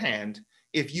up your hand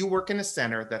if you work in a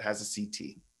center that has a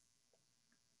CT.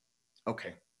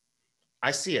 Okay,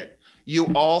 I see it. You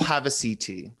all have a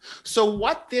CT. So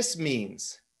what this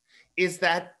means is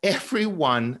that every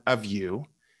one of you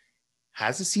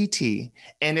has a CT,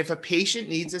 and if a patient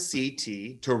needs a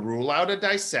CT to rule out a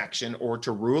dissection or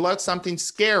to rule out something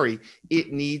scary,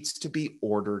 it needs to be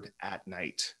ordered at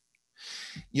night.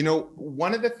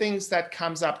 One of the things that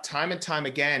comes up time and time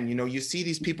again, you see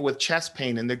these people with chest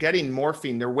pain and they're getting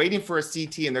morphine, they're waiting for a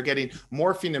CT and they're getting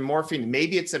morphine and morphine.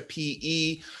 Maybe it's a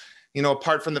PE,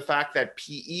 apart from the fact that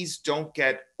PEs don't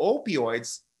get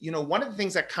opioids, one of the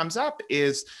things that comes up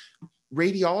is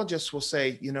radiologists will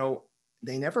say,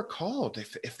 they never called.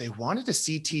 If they wanted a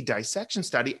CT dissection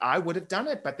study, I would have done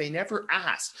it, but they never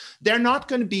asked. They're not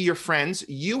going to be your friends.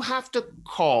 You have to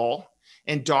call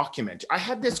and document. I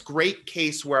had this great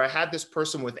case where I had this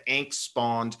person with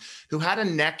Angst-Spond who had a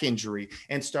neck injury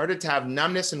and started to have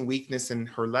numbness and weakness in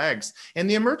her legs. And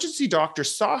the emergency doctor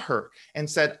saw her and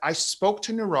said, I spoke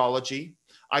to neurology,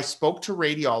 I spoke to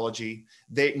radiology.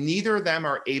 Neither of them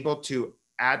are able to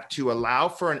allow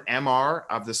for an MR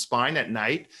of the spine at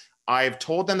night. I've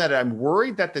told them that I'm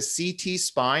worried that the CT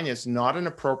spine is not an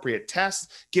appropriate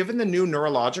test. Given the new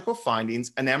neurological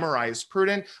findings, an MRI is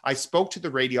prudent. I spoke to the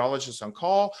radiologist on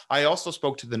call. I also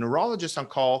spoke to the neurologist on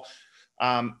call,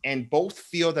 and both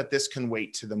feel that this can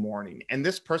wait to the morning. And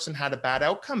this person had a bad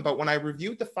outcome. But when I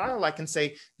reviewed the file, I can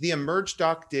say the emerge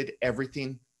doc did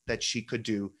everything that she could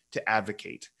do to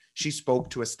advocate. She spoke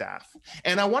to a staff.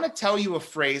 And I want to tell you a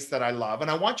phrase that I love,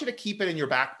 and I want you to keep it in your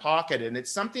back pocket. And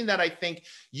it's something that I think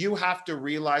you have to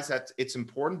realize that it's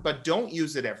important, but don't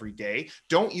use it every day.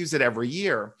 Don't use it every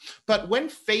year. But when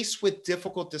faced with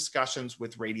difficult discussions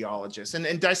with radiologists,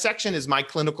 and dissection is my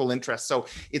clinical interest, so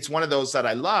it's one of those that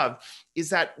I love, is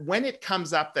that when it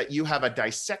comes up that you have a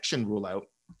dissection rule out,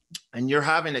 and you're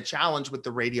having a challenge with the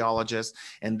radiologist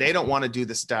and they don't want to do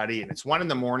the study, and it's 1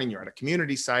 a.m, you're at a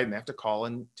community site and they have to call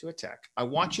in to a tech, I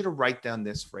want you to write down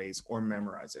this phrase or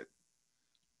memorize it.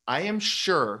 I am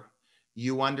sure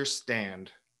you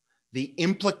understand the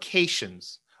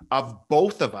implications of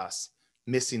both of us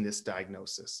missing this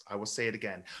diagnosis. I will say it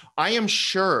again. I am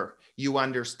sure you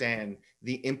understand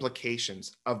the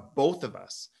implications of both of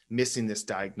us missing this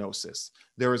diagnosis.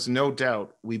 There is no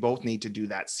doubt we both need to do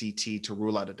that CT to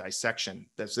rule out a dissection,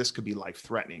 that this could be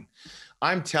life-threatening.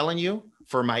 I'm telling you,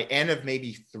 for my N of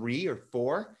maybe 3 or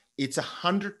 4, it's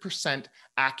 100%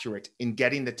 accurate in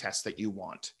getting the test that you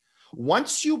want.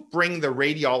 Once you bring the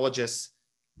radiologist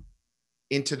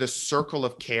into the circle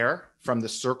of care from the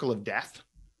circle of death,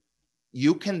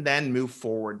 you can then move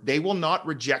forward. They will not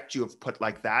reject you if put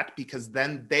like that, because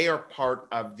then they are part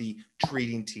of the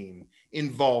treating team.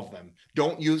 Involve them.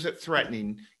 Don't use it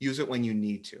threatening. Use it when you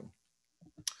need to.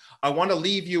 I want to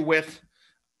leave you with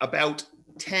about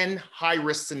 10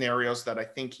 high-risk scenarios that I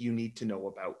think you need to know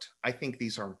about. I think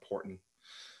these are important.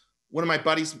 One of my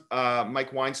buddies,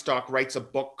 Mike Weinstock, writes a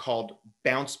book called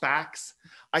Bounce Backs.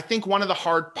 I think one of the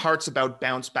hard parts about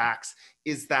bounce backs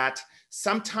is that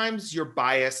sometimes you're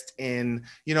biased in,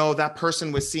 that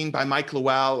person was seen by Mike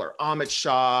Llewell or Amit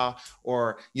Shah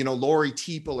or, Lori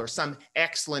Teeple or some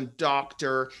excellent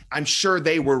doctor. I'm sure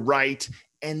they were right.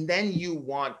 And then you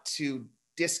want to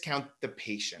discount the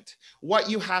patient. What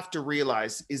you have to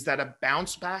realize is that a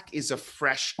bounce back is a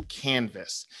fresh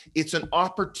canvas. It's an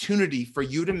opportunity for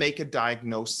you to make a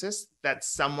diagnosis that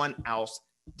someone else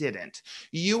didn't.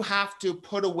 You have to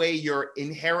put away your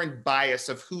inherent bias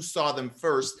of who saw them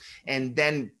first and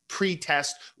then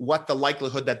pre-test what the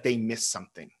likelihood that they missed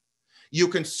something. You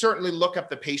can certainly look up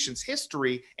the patient's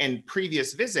history and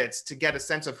previous visits to get a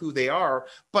sense of who they are,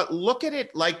 but look at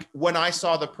it like when I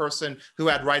saw the person who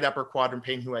had right upper quadrant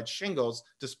pain, who had shingles,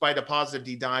 despite a positive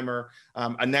D-dimer,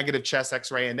 a negative chest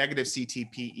x-ray, a negative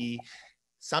CT-PE.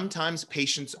 Sometimes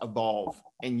patients evolve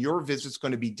and your visit's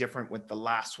going to be different with the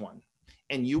last one.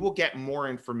 And you will get more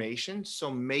information,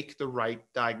 so make the right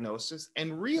diagnosis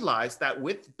and realize that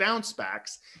with bounce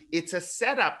backs, it's a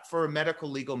setup for a medical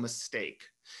legal mistake.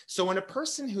 So when a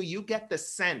person who you get the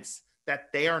sense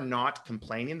that they are not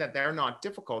complaining, that they're not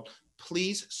difficult,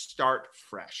 please start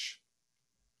fresh.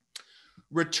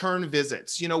 Return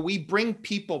visits. We bring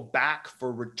people back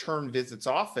for return visits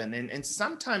often, and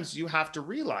sometimes you have to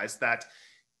realize that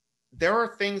there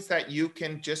are things that you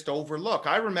can just overlook.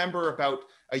 I remember about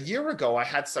a year ago,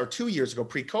 or 2 years ago,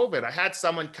 pre-COVID, I had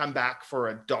someone come back for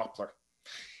a Doppler,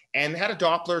 and they had a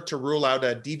Doppler to rule out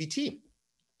a DVT.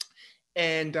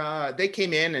 And they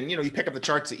came in and, you pick up the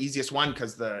charts, the easiest one,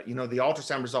 because the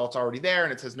ultrasound result's already there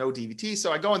and it says no DVT.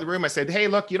 So I go in the room, I said, hey,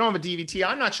 look, you don't have a DVT.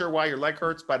 I'm not sure why your leg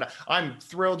hurts, but I'm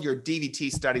thrilled your DVT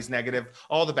study's negative.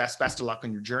 All the best of luck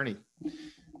on your journey.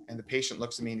 And the patient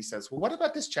looks at me and he says, well, what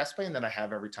about this chest pain that I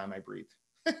have every time I breathe?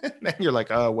 And you're like,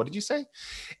 what did you say?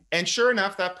 And sure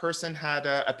enough, that person had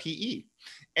a PE.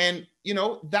 And,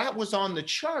 that was on the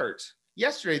chart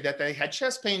yesterday that they had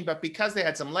chest pain, but because they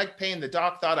had some leg pain, the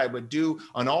doc thought I would do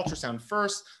an ultrasound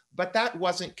first, but that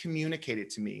wasn't communicated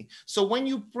to me. So when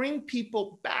you bring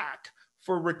people back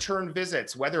for return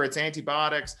visits, whether it's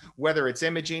antibiotics, whether it's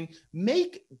imaging,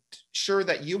 make sure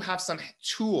that you have some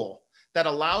tool that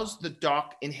allows the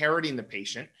doc inheriting the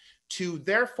patient to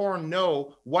therefore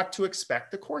know what to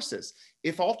expect the course is.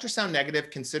 If ultrasound negative,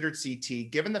 considered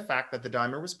CT, given the fact that the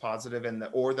dimer was positive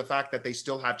or the fact that they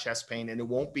still have chest pain and it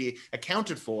won't be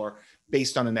accounted for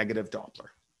based on a negative Doppler.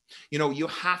 You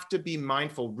have to be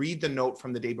mindful, read the note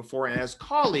from the day before, and as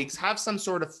colleagues, have some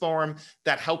sort of form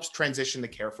that helps transition the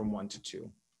care from 1 to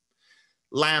 2.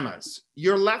 LAMAs,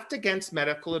 you're left against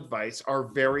medical advice,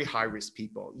 are very high-risk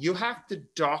people. You have to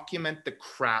document the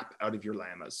crap out of your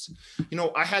LAMAs.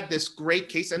 I had this great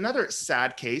case, another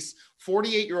sad case,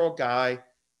 48-year-old guy,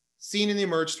 seen in the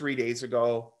Emerge 3 days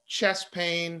ago, chest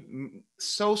pain,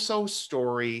 so-so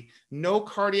story, no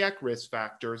cardiac risk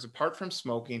factors apart from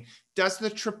smoking, does the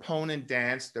troponin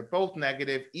dance, they're both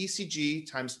negative,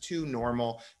 ECG ×2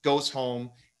 normal, goes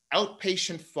home,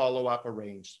 outpatient follow-up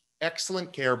arranged.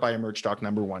 Excellent care by Emerge Doc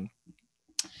number 1.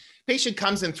 Patient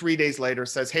comes in 3 days later,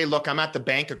 says, hey, look, I'm at the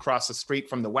bank across the street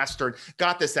from the Western,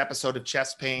 got this episode of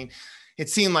chest pain. It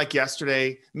seemed like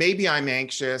yesterday, maybe I'm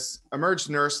anxious. Emerge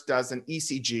nurse does an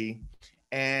ECG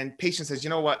and patient says,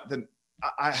 you know what,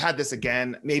 I had this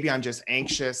again, maybe I'm just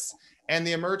anxious. And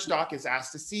the Emerge doc is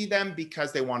asked to see them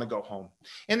because they want to go home.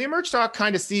 And the Emerge doc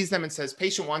kind of sees them and says,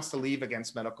 patient wants to leave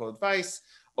against medical advice.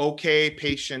 Okay,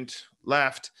 patient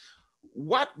left.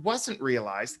 What wasn't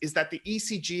realized is that the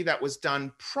ECG that was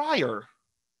done prior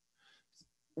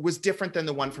was different than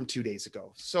the one from 2 days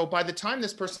ago. So by the time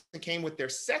this person came with their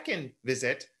second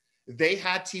visit, they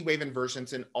had T-wave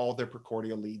inversions in all their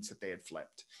precordial leads that they had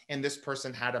flipped. And this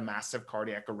person had a massive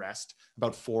cardiac arrest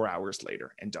about 4 hours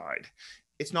later and died.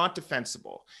 It's not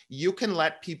defensible. You can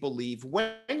let people leave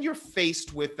when you're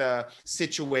faced with a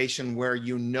situation where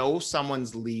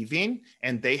someone's leaving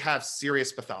and they have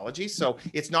serious pathology. So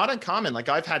it's not uncommon. Like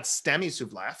I've had STEMIs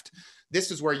who've left. This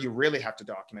is where you really have to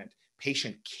document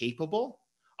patient capable.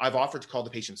 I've offered to call the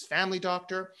patient's family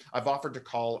doctor. I've offered to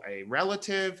call a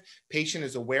relative. Patient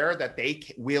is aware that they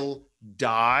will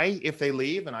die if they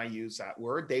leave, and I use that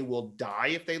word. They will die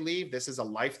if they leave. This is a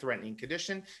life-threatening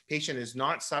condition. Patient is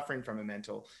not suffering from a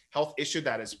mental health issue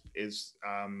that is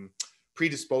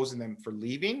predisposing them for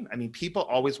leaving. I mean, people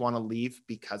always want to leave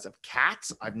because of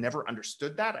cats. I've never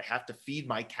understood that. I have to feed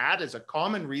my cat is a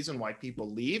common reason why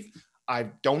people leave. I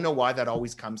don't know why that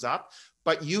always comes up,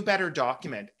 but you better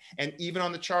document. And even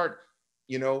on the chart,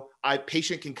 you know, a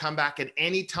patient can come back at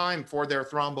any time for their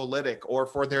thrombolytic or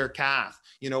for their cath,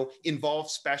 you know,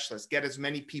 involve specialists, get as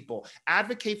many people,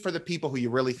 advocate for the people who you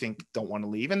really think don't want to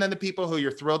leave. And then the people who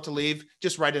you're thrilled to leave,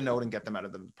 just write a note and get them out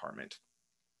of the department.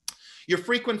 Your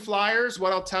frequent flyers,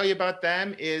 what I'll tell you about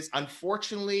them is,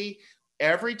 unfortunately,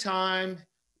 every time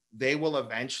they will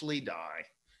eventually die.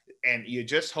 And you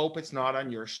just hope it's not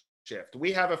on your shift.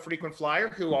 We have a frequent flyer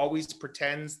who always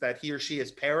pretends that he or she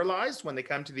is paralyzed when they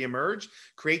come to the emerge,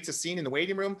 creates a scene in the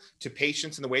waiting room to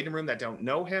patients in the waiting room that don't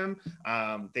know him.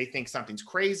 They think something's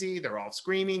crazy. They're all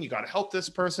screaming, you got to help this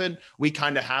person. We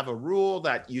kind of have a rule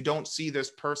that you don't see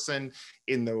this person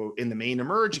in the main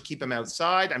emerge, you keep them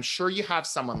outside. I'm sure you have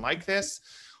someone like this.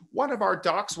 One of our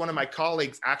docs, one of my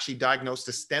colleagues actually diagnosed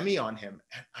a STEMI on him.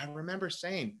 And I remember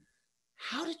saying,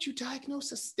 how did you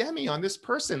diagnose a STEMI on this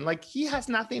person? Like, he has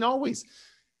nothing always.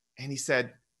 And he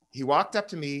said, he walked up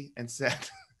to me and said,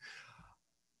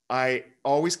 I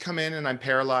always come in and I'm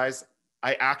paralyzed.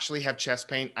 I actually have chest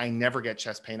pain. I never get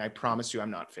chest pain. I promise you, I'm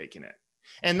not faking it.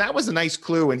 And that was a nice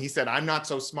clue. And he said, I'm not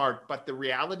so smart. But the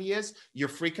reality is your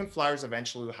frequent flyers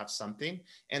eventually will have something.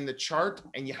 And the chart,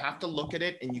 and you have to look at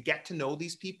it and you get to know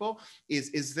these people.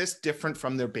 Is this different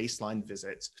from their baseline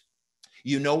visits?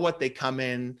 You know what, they come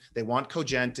in, they want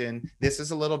Cogentin. This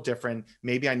is a little different.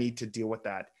 Maybe I need to deal with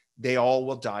that. They all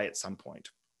will die at some point.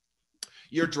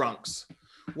 Your drunks.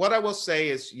 What I will say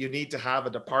is you need to have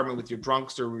a department with your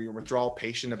drunks or your withdrawal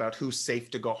patient about who's safe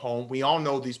to go home. We all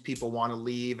know these people want to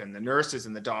leave, and the nurses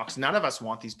and the docs, none of us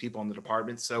want these people in the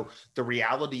department. So the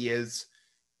reality is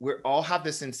we all have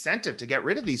this incentive to get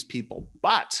rid of these people.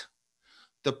 But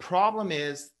the problem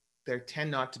is they tend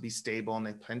not to be stable and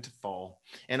they tend to fall.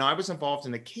 And I was involved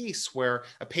in a case where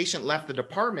a patient left the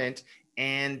department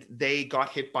and they got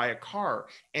hit by a car,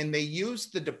 and they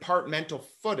used the departmental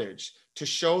footage to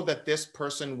show that this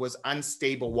person was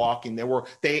unstable walking.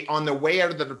 They on their way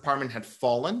out of the department had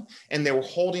fallen and they were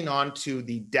holding on to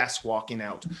the desk walking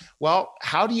out. Well,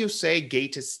 how do you say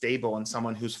gait is stable in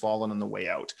someone who's fallen on the way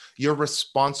out? You're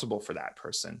responsible for that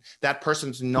person. That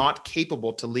person's not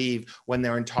capable to leave when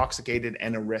they're intoxicated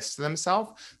and a risk to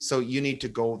themselves. So you need to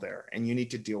go there and you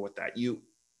need to deal with that.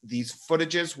 These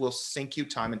footages will sink you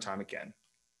time and time again.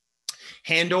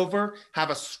 Handover, have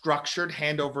a structured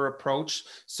handover approach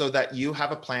so that you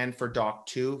have a plan for Doc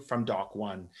 2 from Doc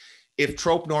 1. If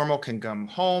Trope Normal can come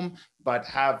home, but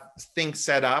have things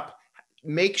set up,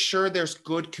 make sure there's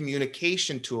good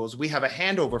communication tools. We have a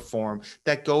handover form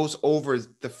that goes over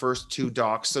the first 2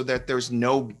 docs so that there's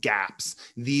no gaps.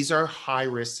 These are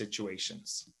high-risk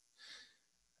situations.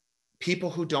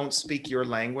 People who don't speak your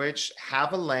language,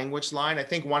 have a language line. I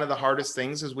think one of the hardest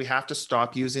things is we have to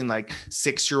stop using like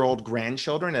 6-year-old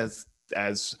grandchildren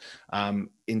as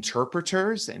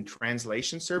interpreters and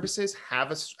translation services.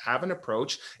 Have an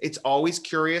approach. It's always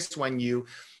curious when you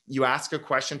ask a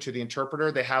question to the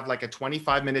interpreter, they have like a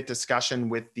 25-minute discussion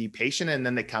with the patient, and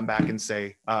then they come back and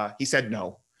say, he said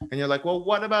no. And you're like, well,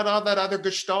 what about all that other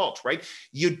gestalt, right?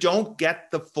 You don't get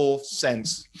the full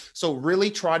sense. So really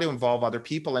try to involve other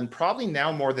people. And probably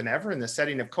now more than ever in the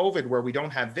setting of COVID where we don't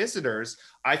have visitors,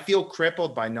 I feel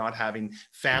crippled by not having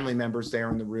family members there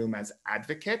in the room as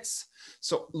advocates.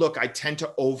 So look, I tend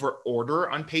to over order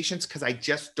on patients because I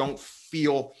just don't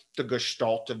feel the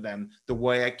gestalt of them the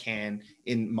way I can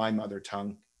in my mother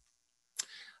tongue.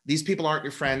 These people aren't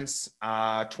your friends.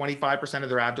 25% of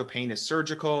their abdo pain is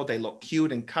surgical. They look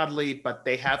cute and cuddly, but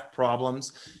they have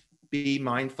problems. Be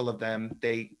mindful of them.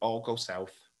 They all go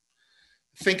south.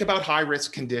 Think about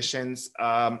high-risk conditions.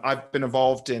 I've been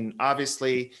involved in,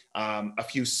 obviously, a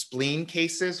few spleen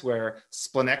cases where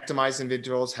splenectomized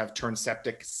individuals have turned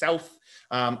septic south.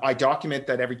 I document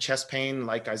that every chest pain,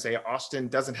 like Isaiah Austin,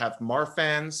 doesn't have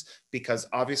Marfan's because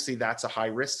obviously that's a high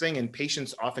risk thing. And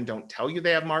patients often don't tell you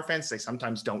they have Marfan's. They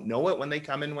sometimes don't know it when they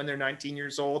come in when they're 19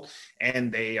 years old and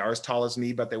they are as tall as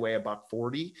me, but they weigh about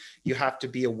 40. You have to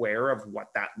be aware of what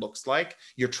that looks like.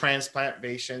 Your transplant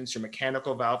patients, your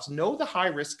mechanical valves, know the high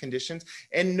risk conditions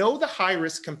and know the high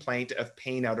risk complaint of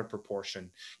pain out of proportion.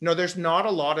 You know, there's not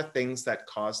a lot of things that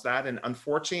cause that. And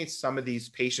unfortunately, some of these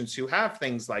patients who have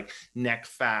things like neck neck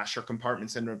fash or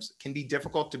compartment syndromes can be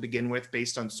difficult to begin with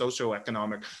based on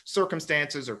socioeconomic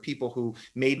circumstances or people who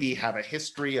maybe have a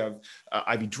history of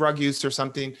IV drug use or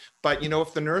something. But,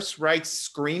 if the nurse writes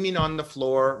screaming on the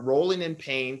floor, rolling in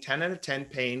pain, 10 out of 10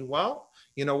 pain, well,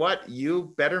 you know what?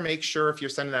 You better make sure if you're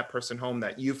sending that person home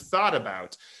that you've thought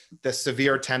about the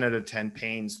severe 10 out of 10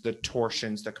 pains, the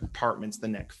torsions, the compartments, the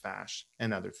neck fash,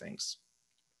 and other things.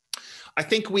 I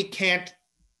think we can't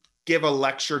give a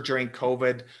lecture during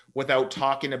COVID without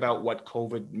talking about what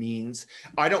COVID means.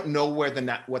 I don't know what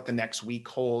the next week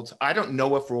holds. I don't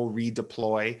know if we'll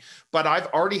redeploy, but I've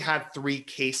already had 3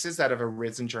 cases that have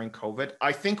arisen during COVID.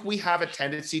 I think we have a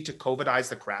tendency to COVIDize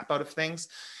the crap out of things.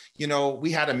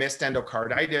 We had a missed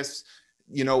endocarditis.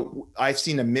 I've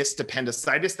seen a missed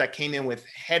appendicitis that came in with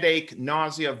headache,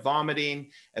 nausea,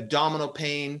 vomiting, abdominal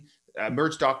pain.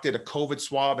 Emerge Doc did a COVID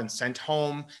swab and sent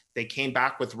home. They came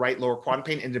back with right lower quadrant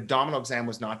pain, and the abdominal exam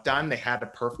was not done. They had a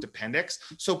perfed appendix.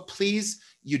 So please,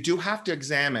 you do have to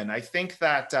examine. I think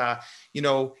that,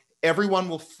 everyone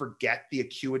will forget the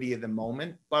acuity of the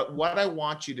moment. But what I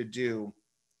want you to do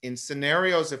in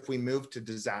scenarios, if we move to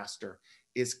disaster,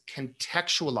 is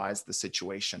contextualize the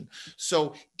situation.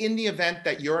 So in the event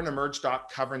that you're an Emerge Doc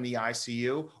covering the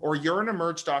ICU, or you're an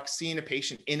Emerge Doc seeing a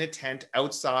patient in a tent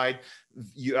outside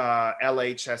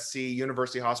LHSC,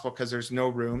 University Hospital, because there's no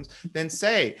rooms, then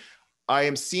say, I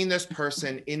am seeing this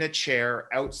person in a chair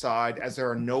outside as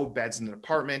there are no beds in the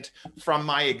department. From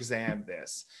my exam,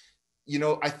 this.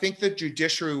 I think the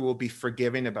judiciary will be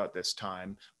forgiving about this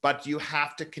time, but you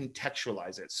have to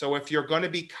contextualize it. So if you're going to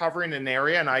be covering an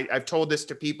area, and I've told this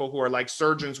to people who are like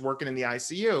surgeons working in the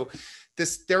ICU,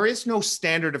 there is no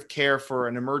standard of care for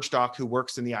an Emerge Doc who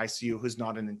works in the ICU who's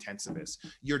not an intensivist.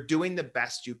 You're doing the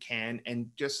best you can,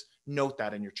 and just note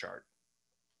that in your chart.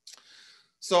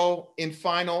 So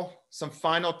some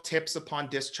final tips upon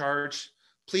discharge.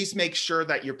 Please make sure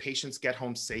that your patients get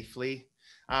home safely.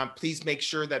 Please make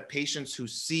sure that patients who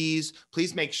seize,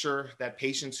 please make sure that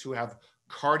patients who have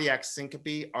cardiac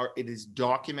syncope, it is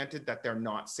documented that they're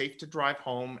not safe to drive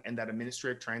home and that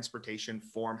administrative transportation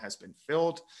form has been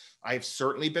filled. I've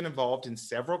certainly been involved in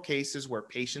several cases where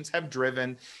patients have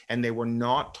driven and they were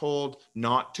not told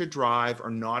not to drive or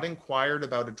not inquired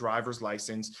about a driver's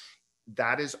license.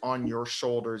 That is on your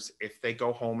shoulders if they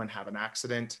go home and have an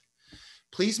accident.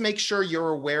 Please make sure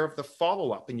you're aware of the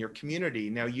follow-up in your community.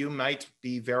 Now, you might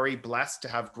be very blessed to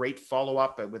have great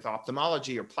follow-up with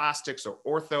ophthalmology or plastics or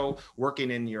ortho working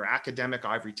in your academic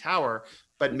ivory tower,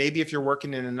 but maybe if you're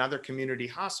working in another community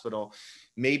hospital,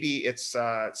 maybe it's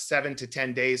 7 to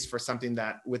 10 days for something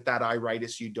that with that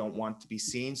iritis you don't want to be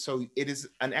seen. So it is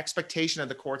an expectation of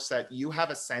the courts that you have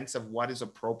a sense of what is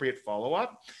appropriate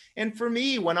follow-up. And for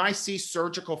me, when I see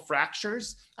surgical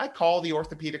fractures, I call the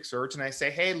orthopedic surgeon. I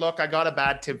say, hey, look, I got a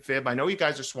bad tib fib. I know you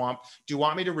guys are swamped. Do you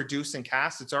want me to reduce and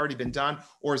cast? It's already been done.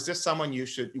 Or is this someone you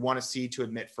want to see to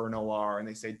admit for an OR? And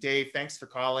they say, Dave, thanks for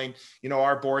calling.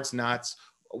 Our board's nuts.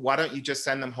 Why don't you just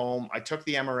send them home? I took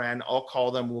the MRN. I'll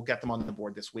call them. We'll get them on the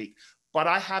board this week. But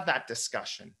I have that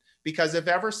discussion because if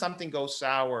ever something goes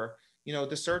sour,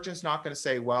 the surgeon's not going to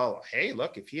say, well, hey,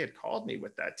 look, if he had called me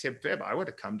with that tib fib, I would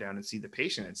have come down and see the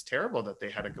patient. It's terrible that they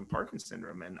had a compartment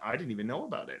syndrome and I didn't even know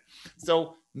about it.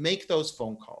 So make those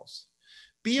phone calls.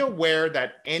 Be aware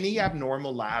that any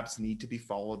abnormal labs need to be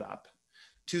followed up.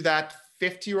 To that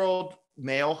 50-year-old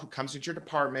male who comes into your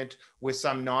department with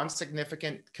some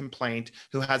non-significant complaint,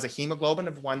 who has a hemoglobin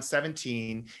of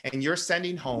 117, and you're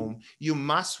sending home, you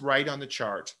must write on the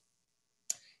chart,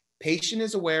 patient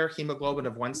is aware hemoglobin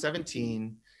of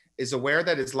 117, is aware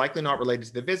that it's likely not related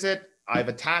to the visit. I've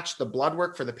attached the blood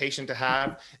work for the patient to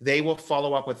have. They will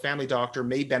follow up with family doctor,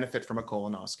 may benefit from a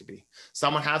colonoscopy.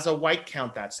 Someone has a white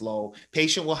count that's low.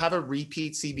 Patient will have a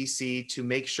repeat CBC to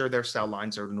make sure their cell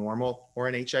lines are normal, or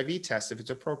an HIV test if it's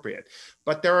appropriate.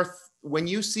 But when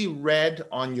you see red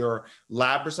on your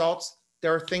lab results,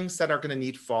 there are things that are going to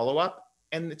need follow-up.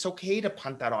 And it's okay to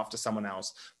punt that off to someone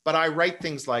else. But I write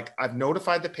things like, I've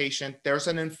notified the patient, there's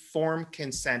an informed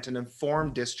consent, an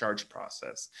informed discharge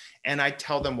process, and I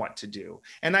tell them what to do.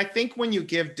 And I think when you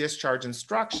give discharge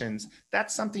instructions,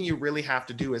 that's something you really have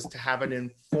to do, is to have an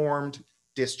informed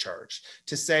discharge,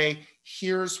 to say,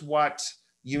 here's what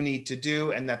you need to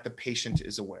do, and that the patient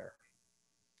is aware.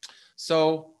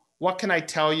 So what can I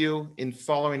tell you in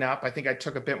following up? I think I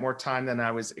took a bit more time than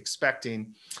I was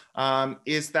expecting,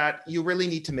 is that you really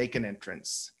need to make an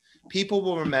entrance. People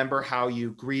will remember how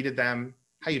you greeted them,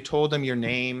 how you told them your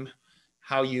name,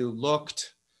 how you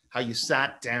looked, how you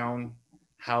sat down,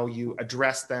 how you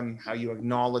address them, how you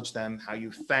acknowledge them, how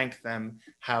you thank them,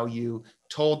 how you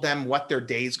told them what their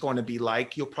day is going to be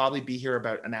like. You'll probably be here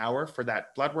about an hour for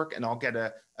that blood work, and I'll get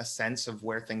a sense of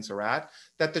where things are at.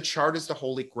 That the chart is the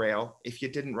holy grail. If you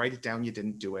didn't write it down, you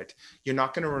didn't do it. You're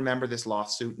not going to remember this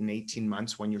lawsuit in 18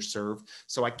 months when you're served.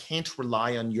 So I can't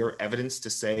rely on your evidence to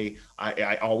say,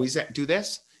 I always do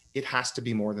this. It has to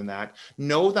be more than that.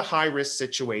 Know the high risk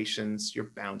situations,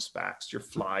 your bounce backs, your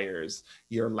flyers,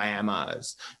 your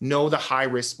llamas. Know the high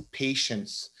risk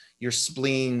patients, your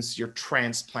spleens, your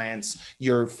transplants,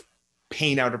 your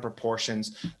pain out of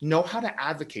proportions. Know how to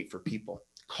advocate for people.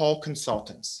 Call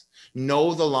consultants.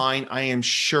 Know the line. I am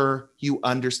sure you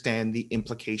understand the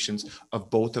implications of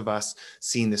both of us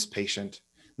seeing this patient.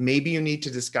 Maybe you need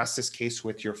to discuss this case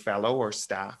with your fellow or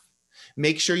staff.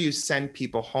 Make sure you send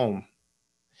people home.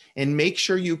 And make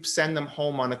sure you send them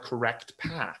home on a correct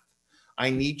path. I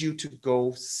need you to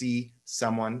go see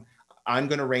someone. I'm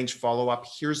going to arrange follow-up.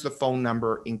 Here's the phone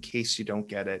number in case you don't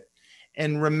get it.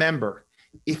 And remember,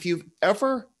 if you've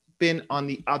ever been on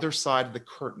the other side of the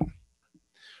curtain,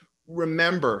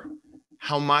 remember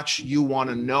how much you want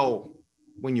to know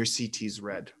when your CT's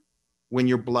read, when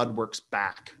your blood work's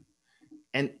back,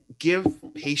 and give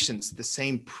patients the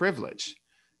same privilege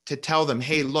to tell them,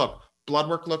 hey, look, blood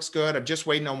work looks good. I'm just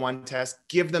waiting on one test.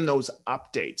 Give them those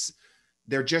updates.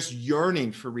 They're just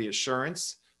yearning for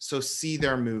reassurance. So see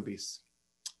their movies.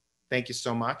 Thank you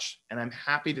so much. And I'm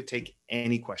happy to take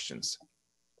any questions.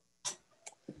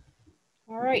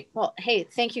 All right. Well, hey,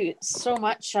 thank you so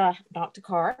much, Dr.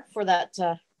 Carr, for that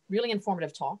really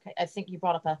informative talk. I think you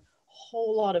brought up a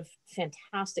whole lot of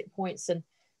fantastic points. And,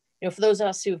 you know, for those of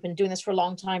us who've been doing this for a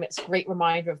long time, it's a great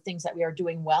reminder of things that we are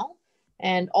doing well,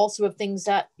 and also of things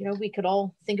that, you know, we could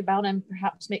all think about and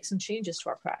perhaps make some changes to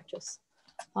our practice.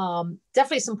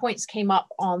 Definitely some points came up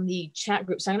on the chat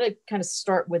group. So I'm going to kind of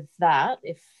start with that,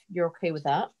 if you're okay with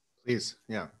that. Please,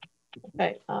 yeah.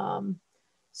 Okay.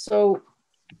 So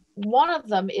one of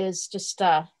them is just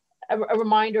a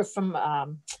reminder from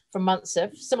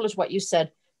Munsif, similar to what you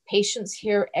said, patients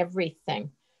hear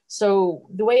everything. So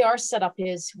the way our setup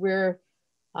is, we're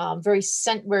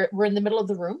we're in the middle of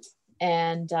the room,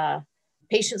 and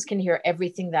patients can hear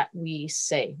everything that we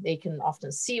say. They can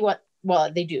often see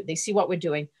they see what we're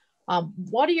doing.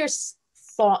 What are your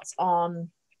thoughts on,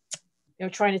 you know,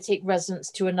 trying to take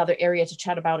residents to another area to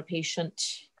chat about a patient,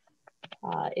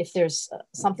 if there's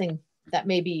something that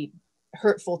may be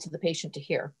hurtful to the patient to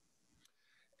hear?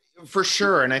 For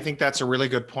sure. And I think that's a really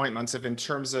good point, Munsif, in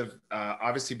terms of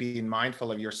obviously being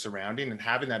mindful of your surrounding and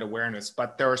having that awareness.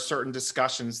 But there are certain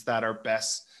discussions that are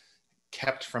best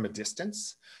kept from a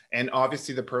distance. And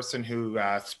obviously the person who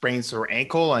sprains their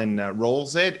ankle and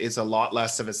rolls it is a lot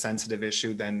less of a sensitive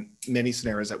issue than many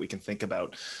scenarios that we can think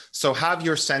about. So have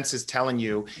your senses telling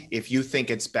you if you think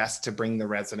it's best to bring the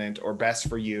resident or best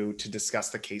for you to discuss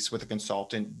the case with a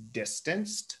consultant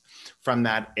distanced from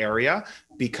that area,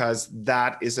 because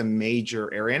that is a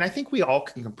major area. And I think we all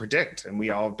can predict, and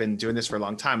we all have been doing this for a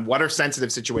long time. What are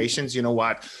sensitive situations? You know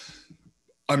what?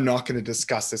 I'm not going to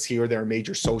discuss this here. There are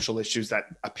major social issues that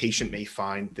a patient may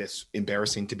find this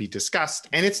embarrassing to be discussed.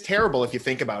 And it's terrible if you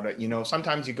think about it. You know,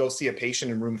 sometimes you go see a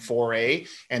patient in room 4A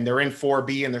and they're in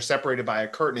 4B and they're separated by a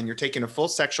curtain, and you're taking a full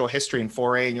sexual history in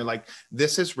 4A and you're like,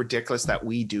 this is ridiculous that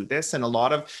we do this. And a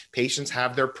lot of patients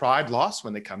have their pride lost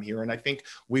when they come here. And I think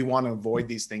we want to avoid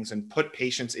these things and put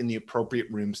patients in the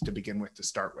appropriate rooms to begin with, to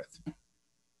start with.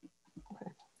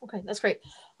 Okay, that's great.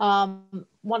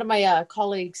 One of my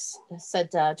colleagues said,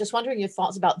 just wondering your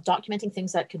thoughts about documenting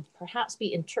things that could perhaps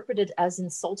be interpreted as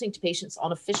insulting to patients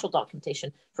on official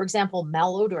documentation. For example,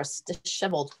 malodorous,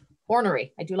 disheveled,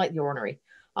 ornery. I do like the ornery.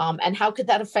 And how could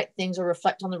that affect things or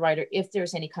reflect on the writer if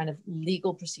there's any kind of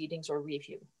legal proceedings or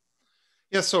review?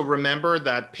 Yeah, so remember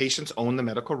that patients own the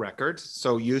medical record.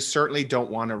 So you certainly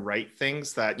don't want to write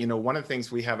things that, you know, one of the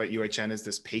things we have at UHN is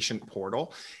this patient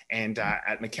portal. And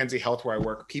at Mackenzie Health, where I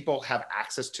work, people have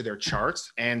access to their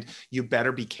charts, and you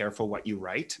better be careful what you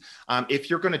write. If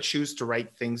you're going to choose to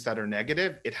write things that are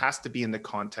negative, it has to be in the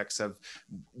context of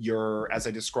as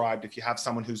I described, if you have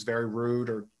someone who's very rude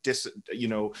or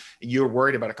you're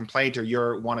worried about a complaint, or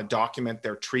you want to document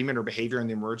their treatment or behavior in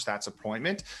the emerge that's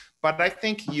appointment. But I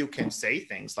think you can say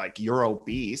things like you're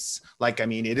obese. Like, I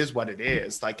mean, it is what it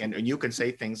is. Like, and you can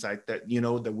say things like that, you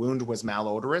know, the wound was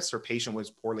malodorous or patient was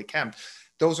poorly kept.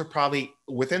 those are probably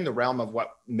within the realm of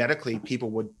what medically people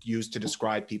would use to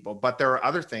describe people. But there are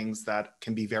other things that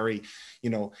can be very,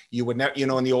 you would never,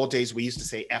 in the old days, we used to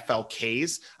say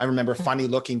FLKs. I remember funny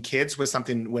looking kids was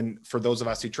something when, for those of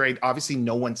us who trade, obviously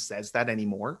no one says that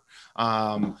anymore.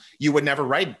 You would never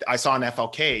write, I saw an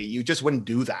FLK, you just wouldn't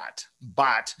do that.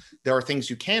 But there are things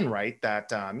you can write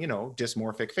that,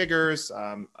 dysmorphic figures,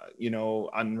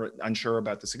 unsure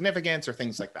about the significance or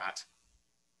things like that.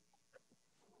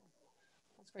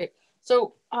 Great.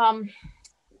 So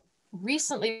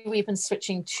recently we've been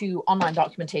switching to online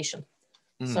documentation.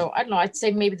 So I don't know, I'd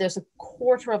say maybe there's a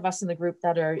quarter of us in the group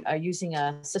that are using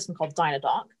a system called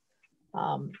Dynadoc.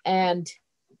 And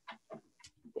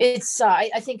it's, I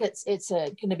think it's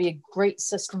going to be a great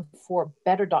system for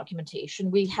better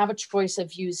documentation. We have a choice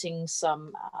of using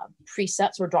some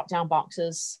presets or drop-down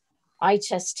boxes. I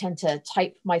just tend to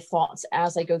type my thoughts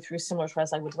as I go through, similar to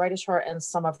as I would write a chart, and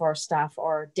some of our staff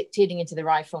are dictating into their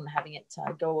iPhone, having it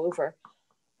go over.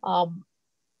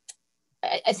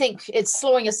 I think it's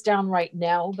slowing us down right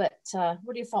now, but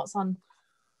what are your thoughts on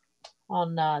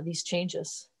these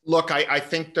changes? Look, I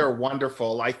think they're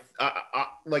wonderful.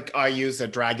 I use a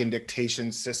Dragon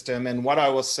dictation system. And what I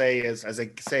will say is, as I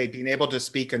say, being able to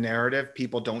speak a narrative,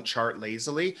 people don't chart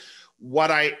lazily.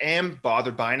 What I am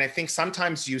bothered by, and I think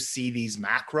sometimes you see these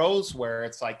macros where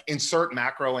it's like insert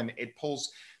macro and it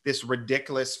pulls this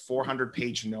ridiculous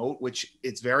 400-page note, which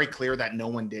it's very clear that no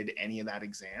one did any of that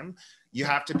exam. You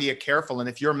have to be careful. And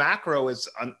if your macro is,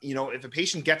 if a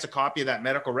patient gets a copy of that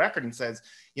medical record and says,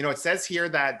 it says here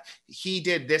that he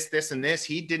did this, this, and this,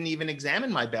 he didn't even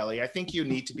examine my belly, I think you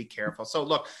need to be careful. So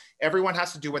look, everyone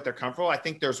has to do what they're comfortable. I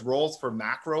think there's roles for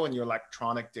macro in your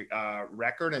electronic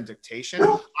record and dictation.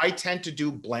 I tend to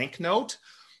do blank note.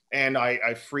 And I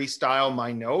freestyle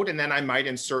my note, and then I might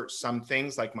insert some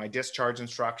things like my discharge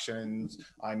instructions.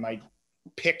 I might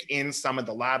pick in some of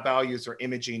the lab values or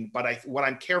imaging, but what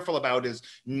I'm careful about is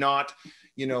not,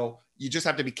 you just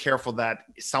have to be careful that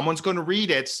someone's going to read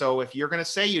it. So if you're going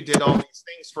to say you did all these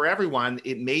things for everyone,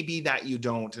 it may be that you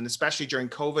don't. And especially during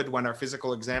COVID, when our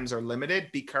physical exams are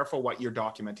limited, be careful what you're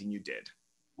documenting you did.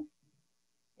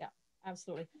 Yeah,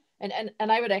 absolutely.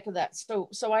 And I would echo that. So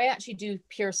I actually do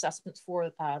peer assessments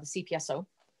for the CPSO,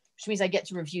 which means I get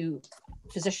to review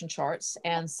physician charts,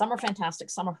 and some are fantastic,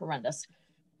 some are horrendous.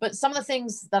 But some of the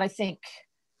things that I think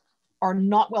are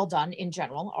not well done in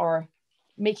general are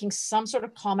making some sort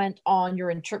of comment on your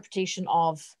interpretation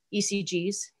of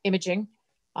ECGs, imaging,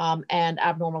 and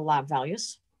abnormal lab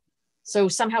values. So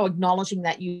somehow acknowledging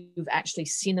that you've actually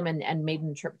seen them and made an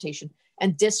interpretation.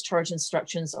 And discharge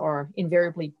instructions are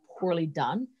invariably poorly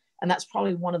done. And that's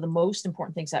probably one of the most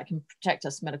important things that can protect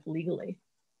us medical legally.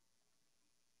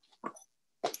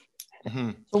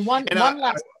 So one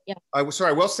last, yeah. I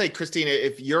will say, Christina,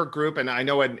 if your group, and I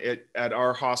know at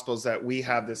our hospitals that we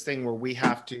have this thing where we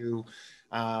have to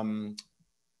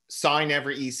sign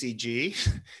every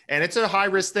ECG, and it's a high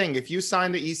risk thing. If you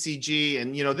sign the ECG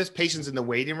and, this patient's in the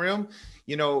waiting room,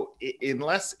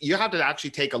 unless you have to actually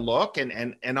take a look,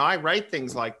 and I write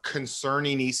things like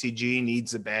concerning ECG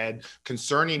needs a bed,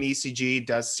 concerning ECG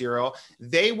does serial.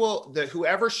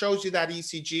 Whoever shows you that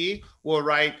ECG will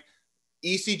write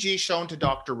ECG shown to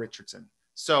Dr. Richardson.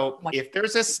 So if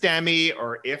there's a STEMI,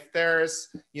 or if there's,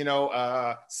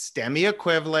 a STEMI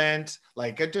equivalent,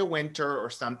 like a De Winter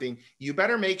or something, you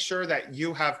better make sure that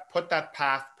you have put that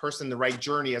person the right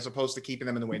journey, as opposed to keeping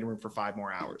them in the waiting room for 5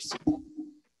 more hours.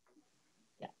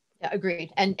 Yeah,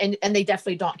 agreed. And they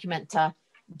definitely document,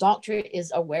 doctor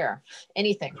is aware,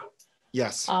 anything.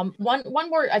 Yes. One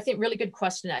more, I think, really good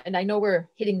question, and I know we're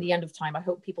hitting the end of time. I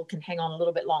hope people can hang on a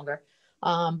little bit longer.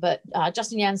 But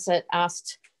Justin Yansett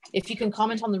asked if you can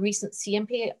comment on the recent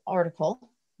CMP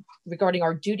article regarding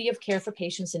our duty of care for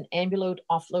patients in ambulode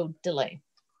offload delay,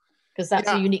 because that's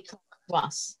a unique to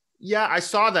us. Yeah, I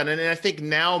saw that. And I think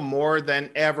now more than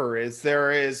ever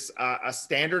there is a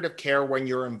standard of care when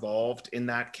you're involved in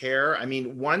that care. I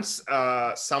mean, once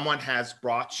someone has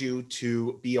brought you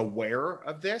to be aware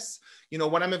of this,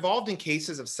 when I'm involved in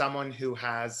cases of someone who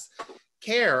has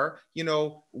care,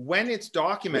 when it's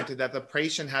documented that the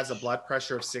patient has a blood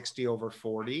pressure of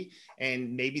 60/40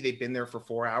 and maybe they've been there for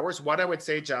 4 hours, what I would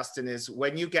say, Justin, is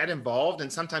when you get involved,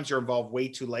 and sometimes you're involved way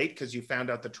too late because you found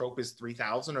out the trope is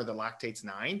 3,000 or the lactate's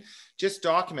 9, just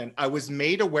document, I was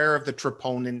made aware of the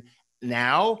troponin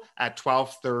now at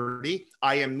 12:30.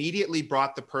 I immediately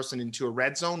brought the person into a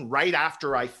red zone right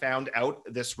after I found out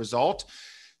this result.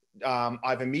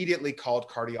 I've immediately called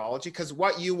cardiology, because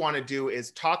what you want to do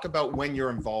is talk about when your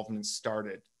involvement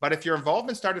started. But if your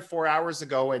involvement started 4 hours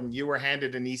ago and you were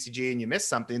handed an ECG and you missed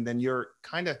something, then you're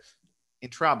kind of in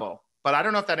trouble. But I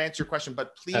don't know if that answers your question,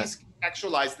 but please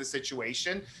contextualize the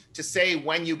situation to say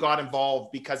when you got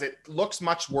involved, because it looks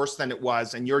much worse than it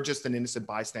was. And you're just an innocent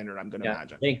bystander, I'm going to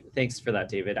imagine. Thanks for that,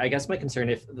 David. I guess my concern,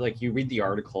 if like you read the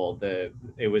article,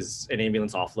 it was an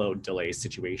ambulance offload delay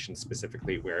situation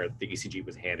specifically where the ECG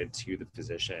was handed to the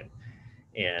physician.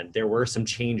 And there were some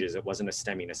changes. It wasn't a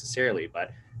STEMI necessarily,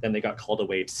 but then they got called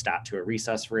away to a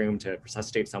recess room to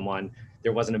resuscitate someone.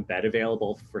 There wasn't a bed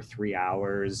available for 3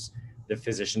 hours. The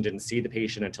physician didn't see the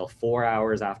patient until 4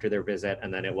 hours after their visit.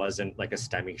 And then it wasn't like a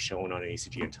STEMI shown on an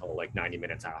ECG until like 90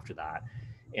 minutes after that.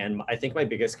 And I think my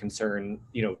biggest concern,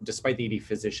 despite the ED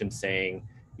physician saying,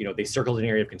 they circled an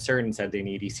area of concern and said they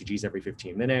need ECGs every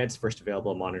 15 minutes, first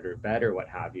available monitored bed or what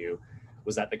have you,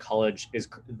 was that the college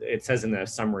it says in the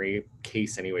summary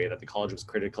case anyway, that the college was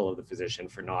critical of the physician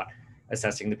for not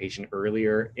assessing the patient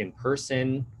earlier in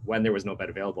person when there was no bed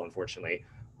available, unfortunately,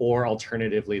 or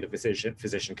alternatively, the physician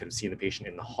could have seen the patient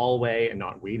in the hallway and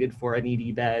not waited for an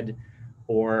ED bed,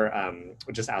 or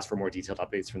just asked for more detailed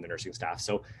updates from the nursing staff.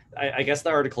 So I guess the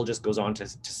article just goes on to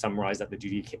summarize that the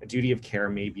duty of care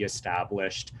may be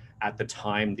established at the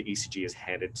time the ECG is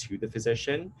handed to the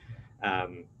physician,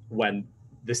 when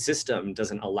the system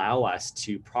doesn't allow us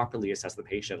to properly assess the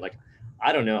patient. Like,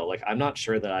 I don't know, like, I'm not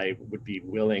sure that I would be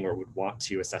willing or would want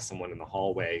to assess someone in the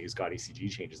hallway who's got ECG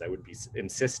changes. I would be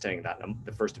insisting that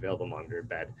the first available monitored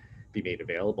bed be made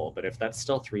available. But if that's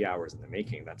still 3 hours in the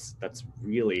making, that's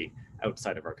really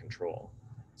outside of our control.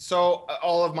 So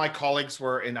all of my colleagues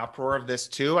were in uproar of this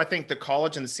too. I think the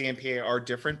college and the CMPA are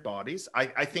different bodies.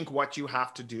 I think what you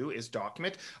have to do is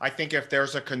document. I think if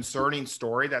there's a concerning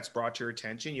story that's brought to your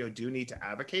attention, you do need to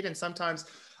advocate. And sometimes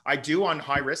I do on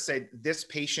high risk say, this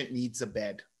patient needs a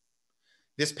bed.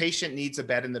 This patient needs a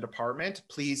bed in the department.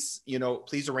 Please,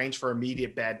 please arrange for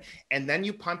immediate bed. And then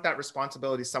you punt that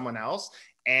responsibility to someone else.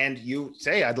 And you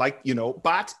say, I'd like,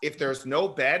 but if there's no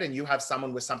bed and you have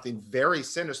someone with something very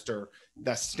sinister,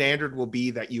 the standard will be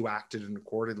that you acted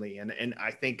accordingly. And I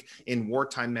think in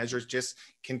wartime measures, just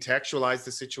contextualize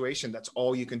the situation. That's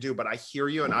all you can do. But I hear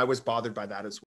you. And I was bothered by that as well.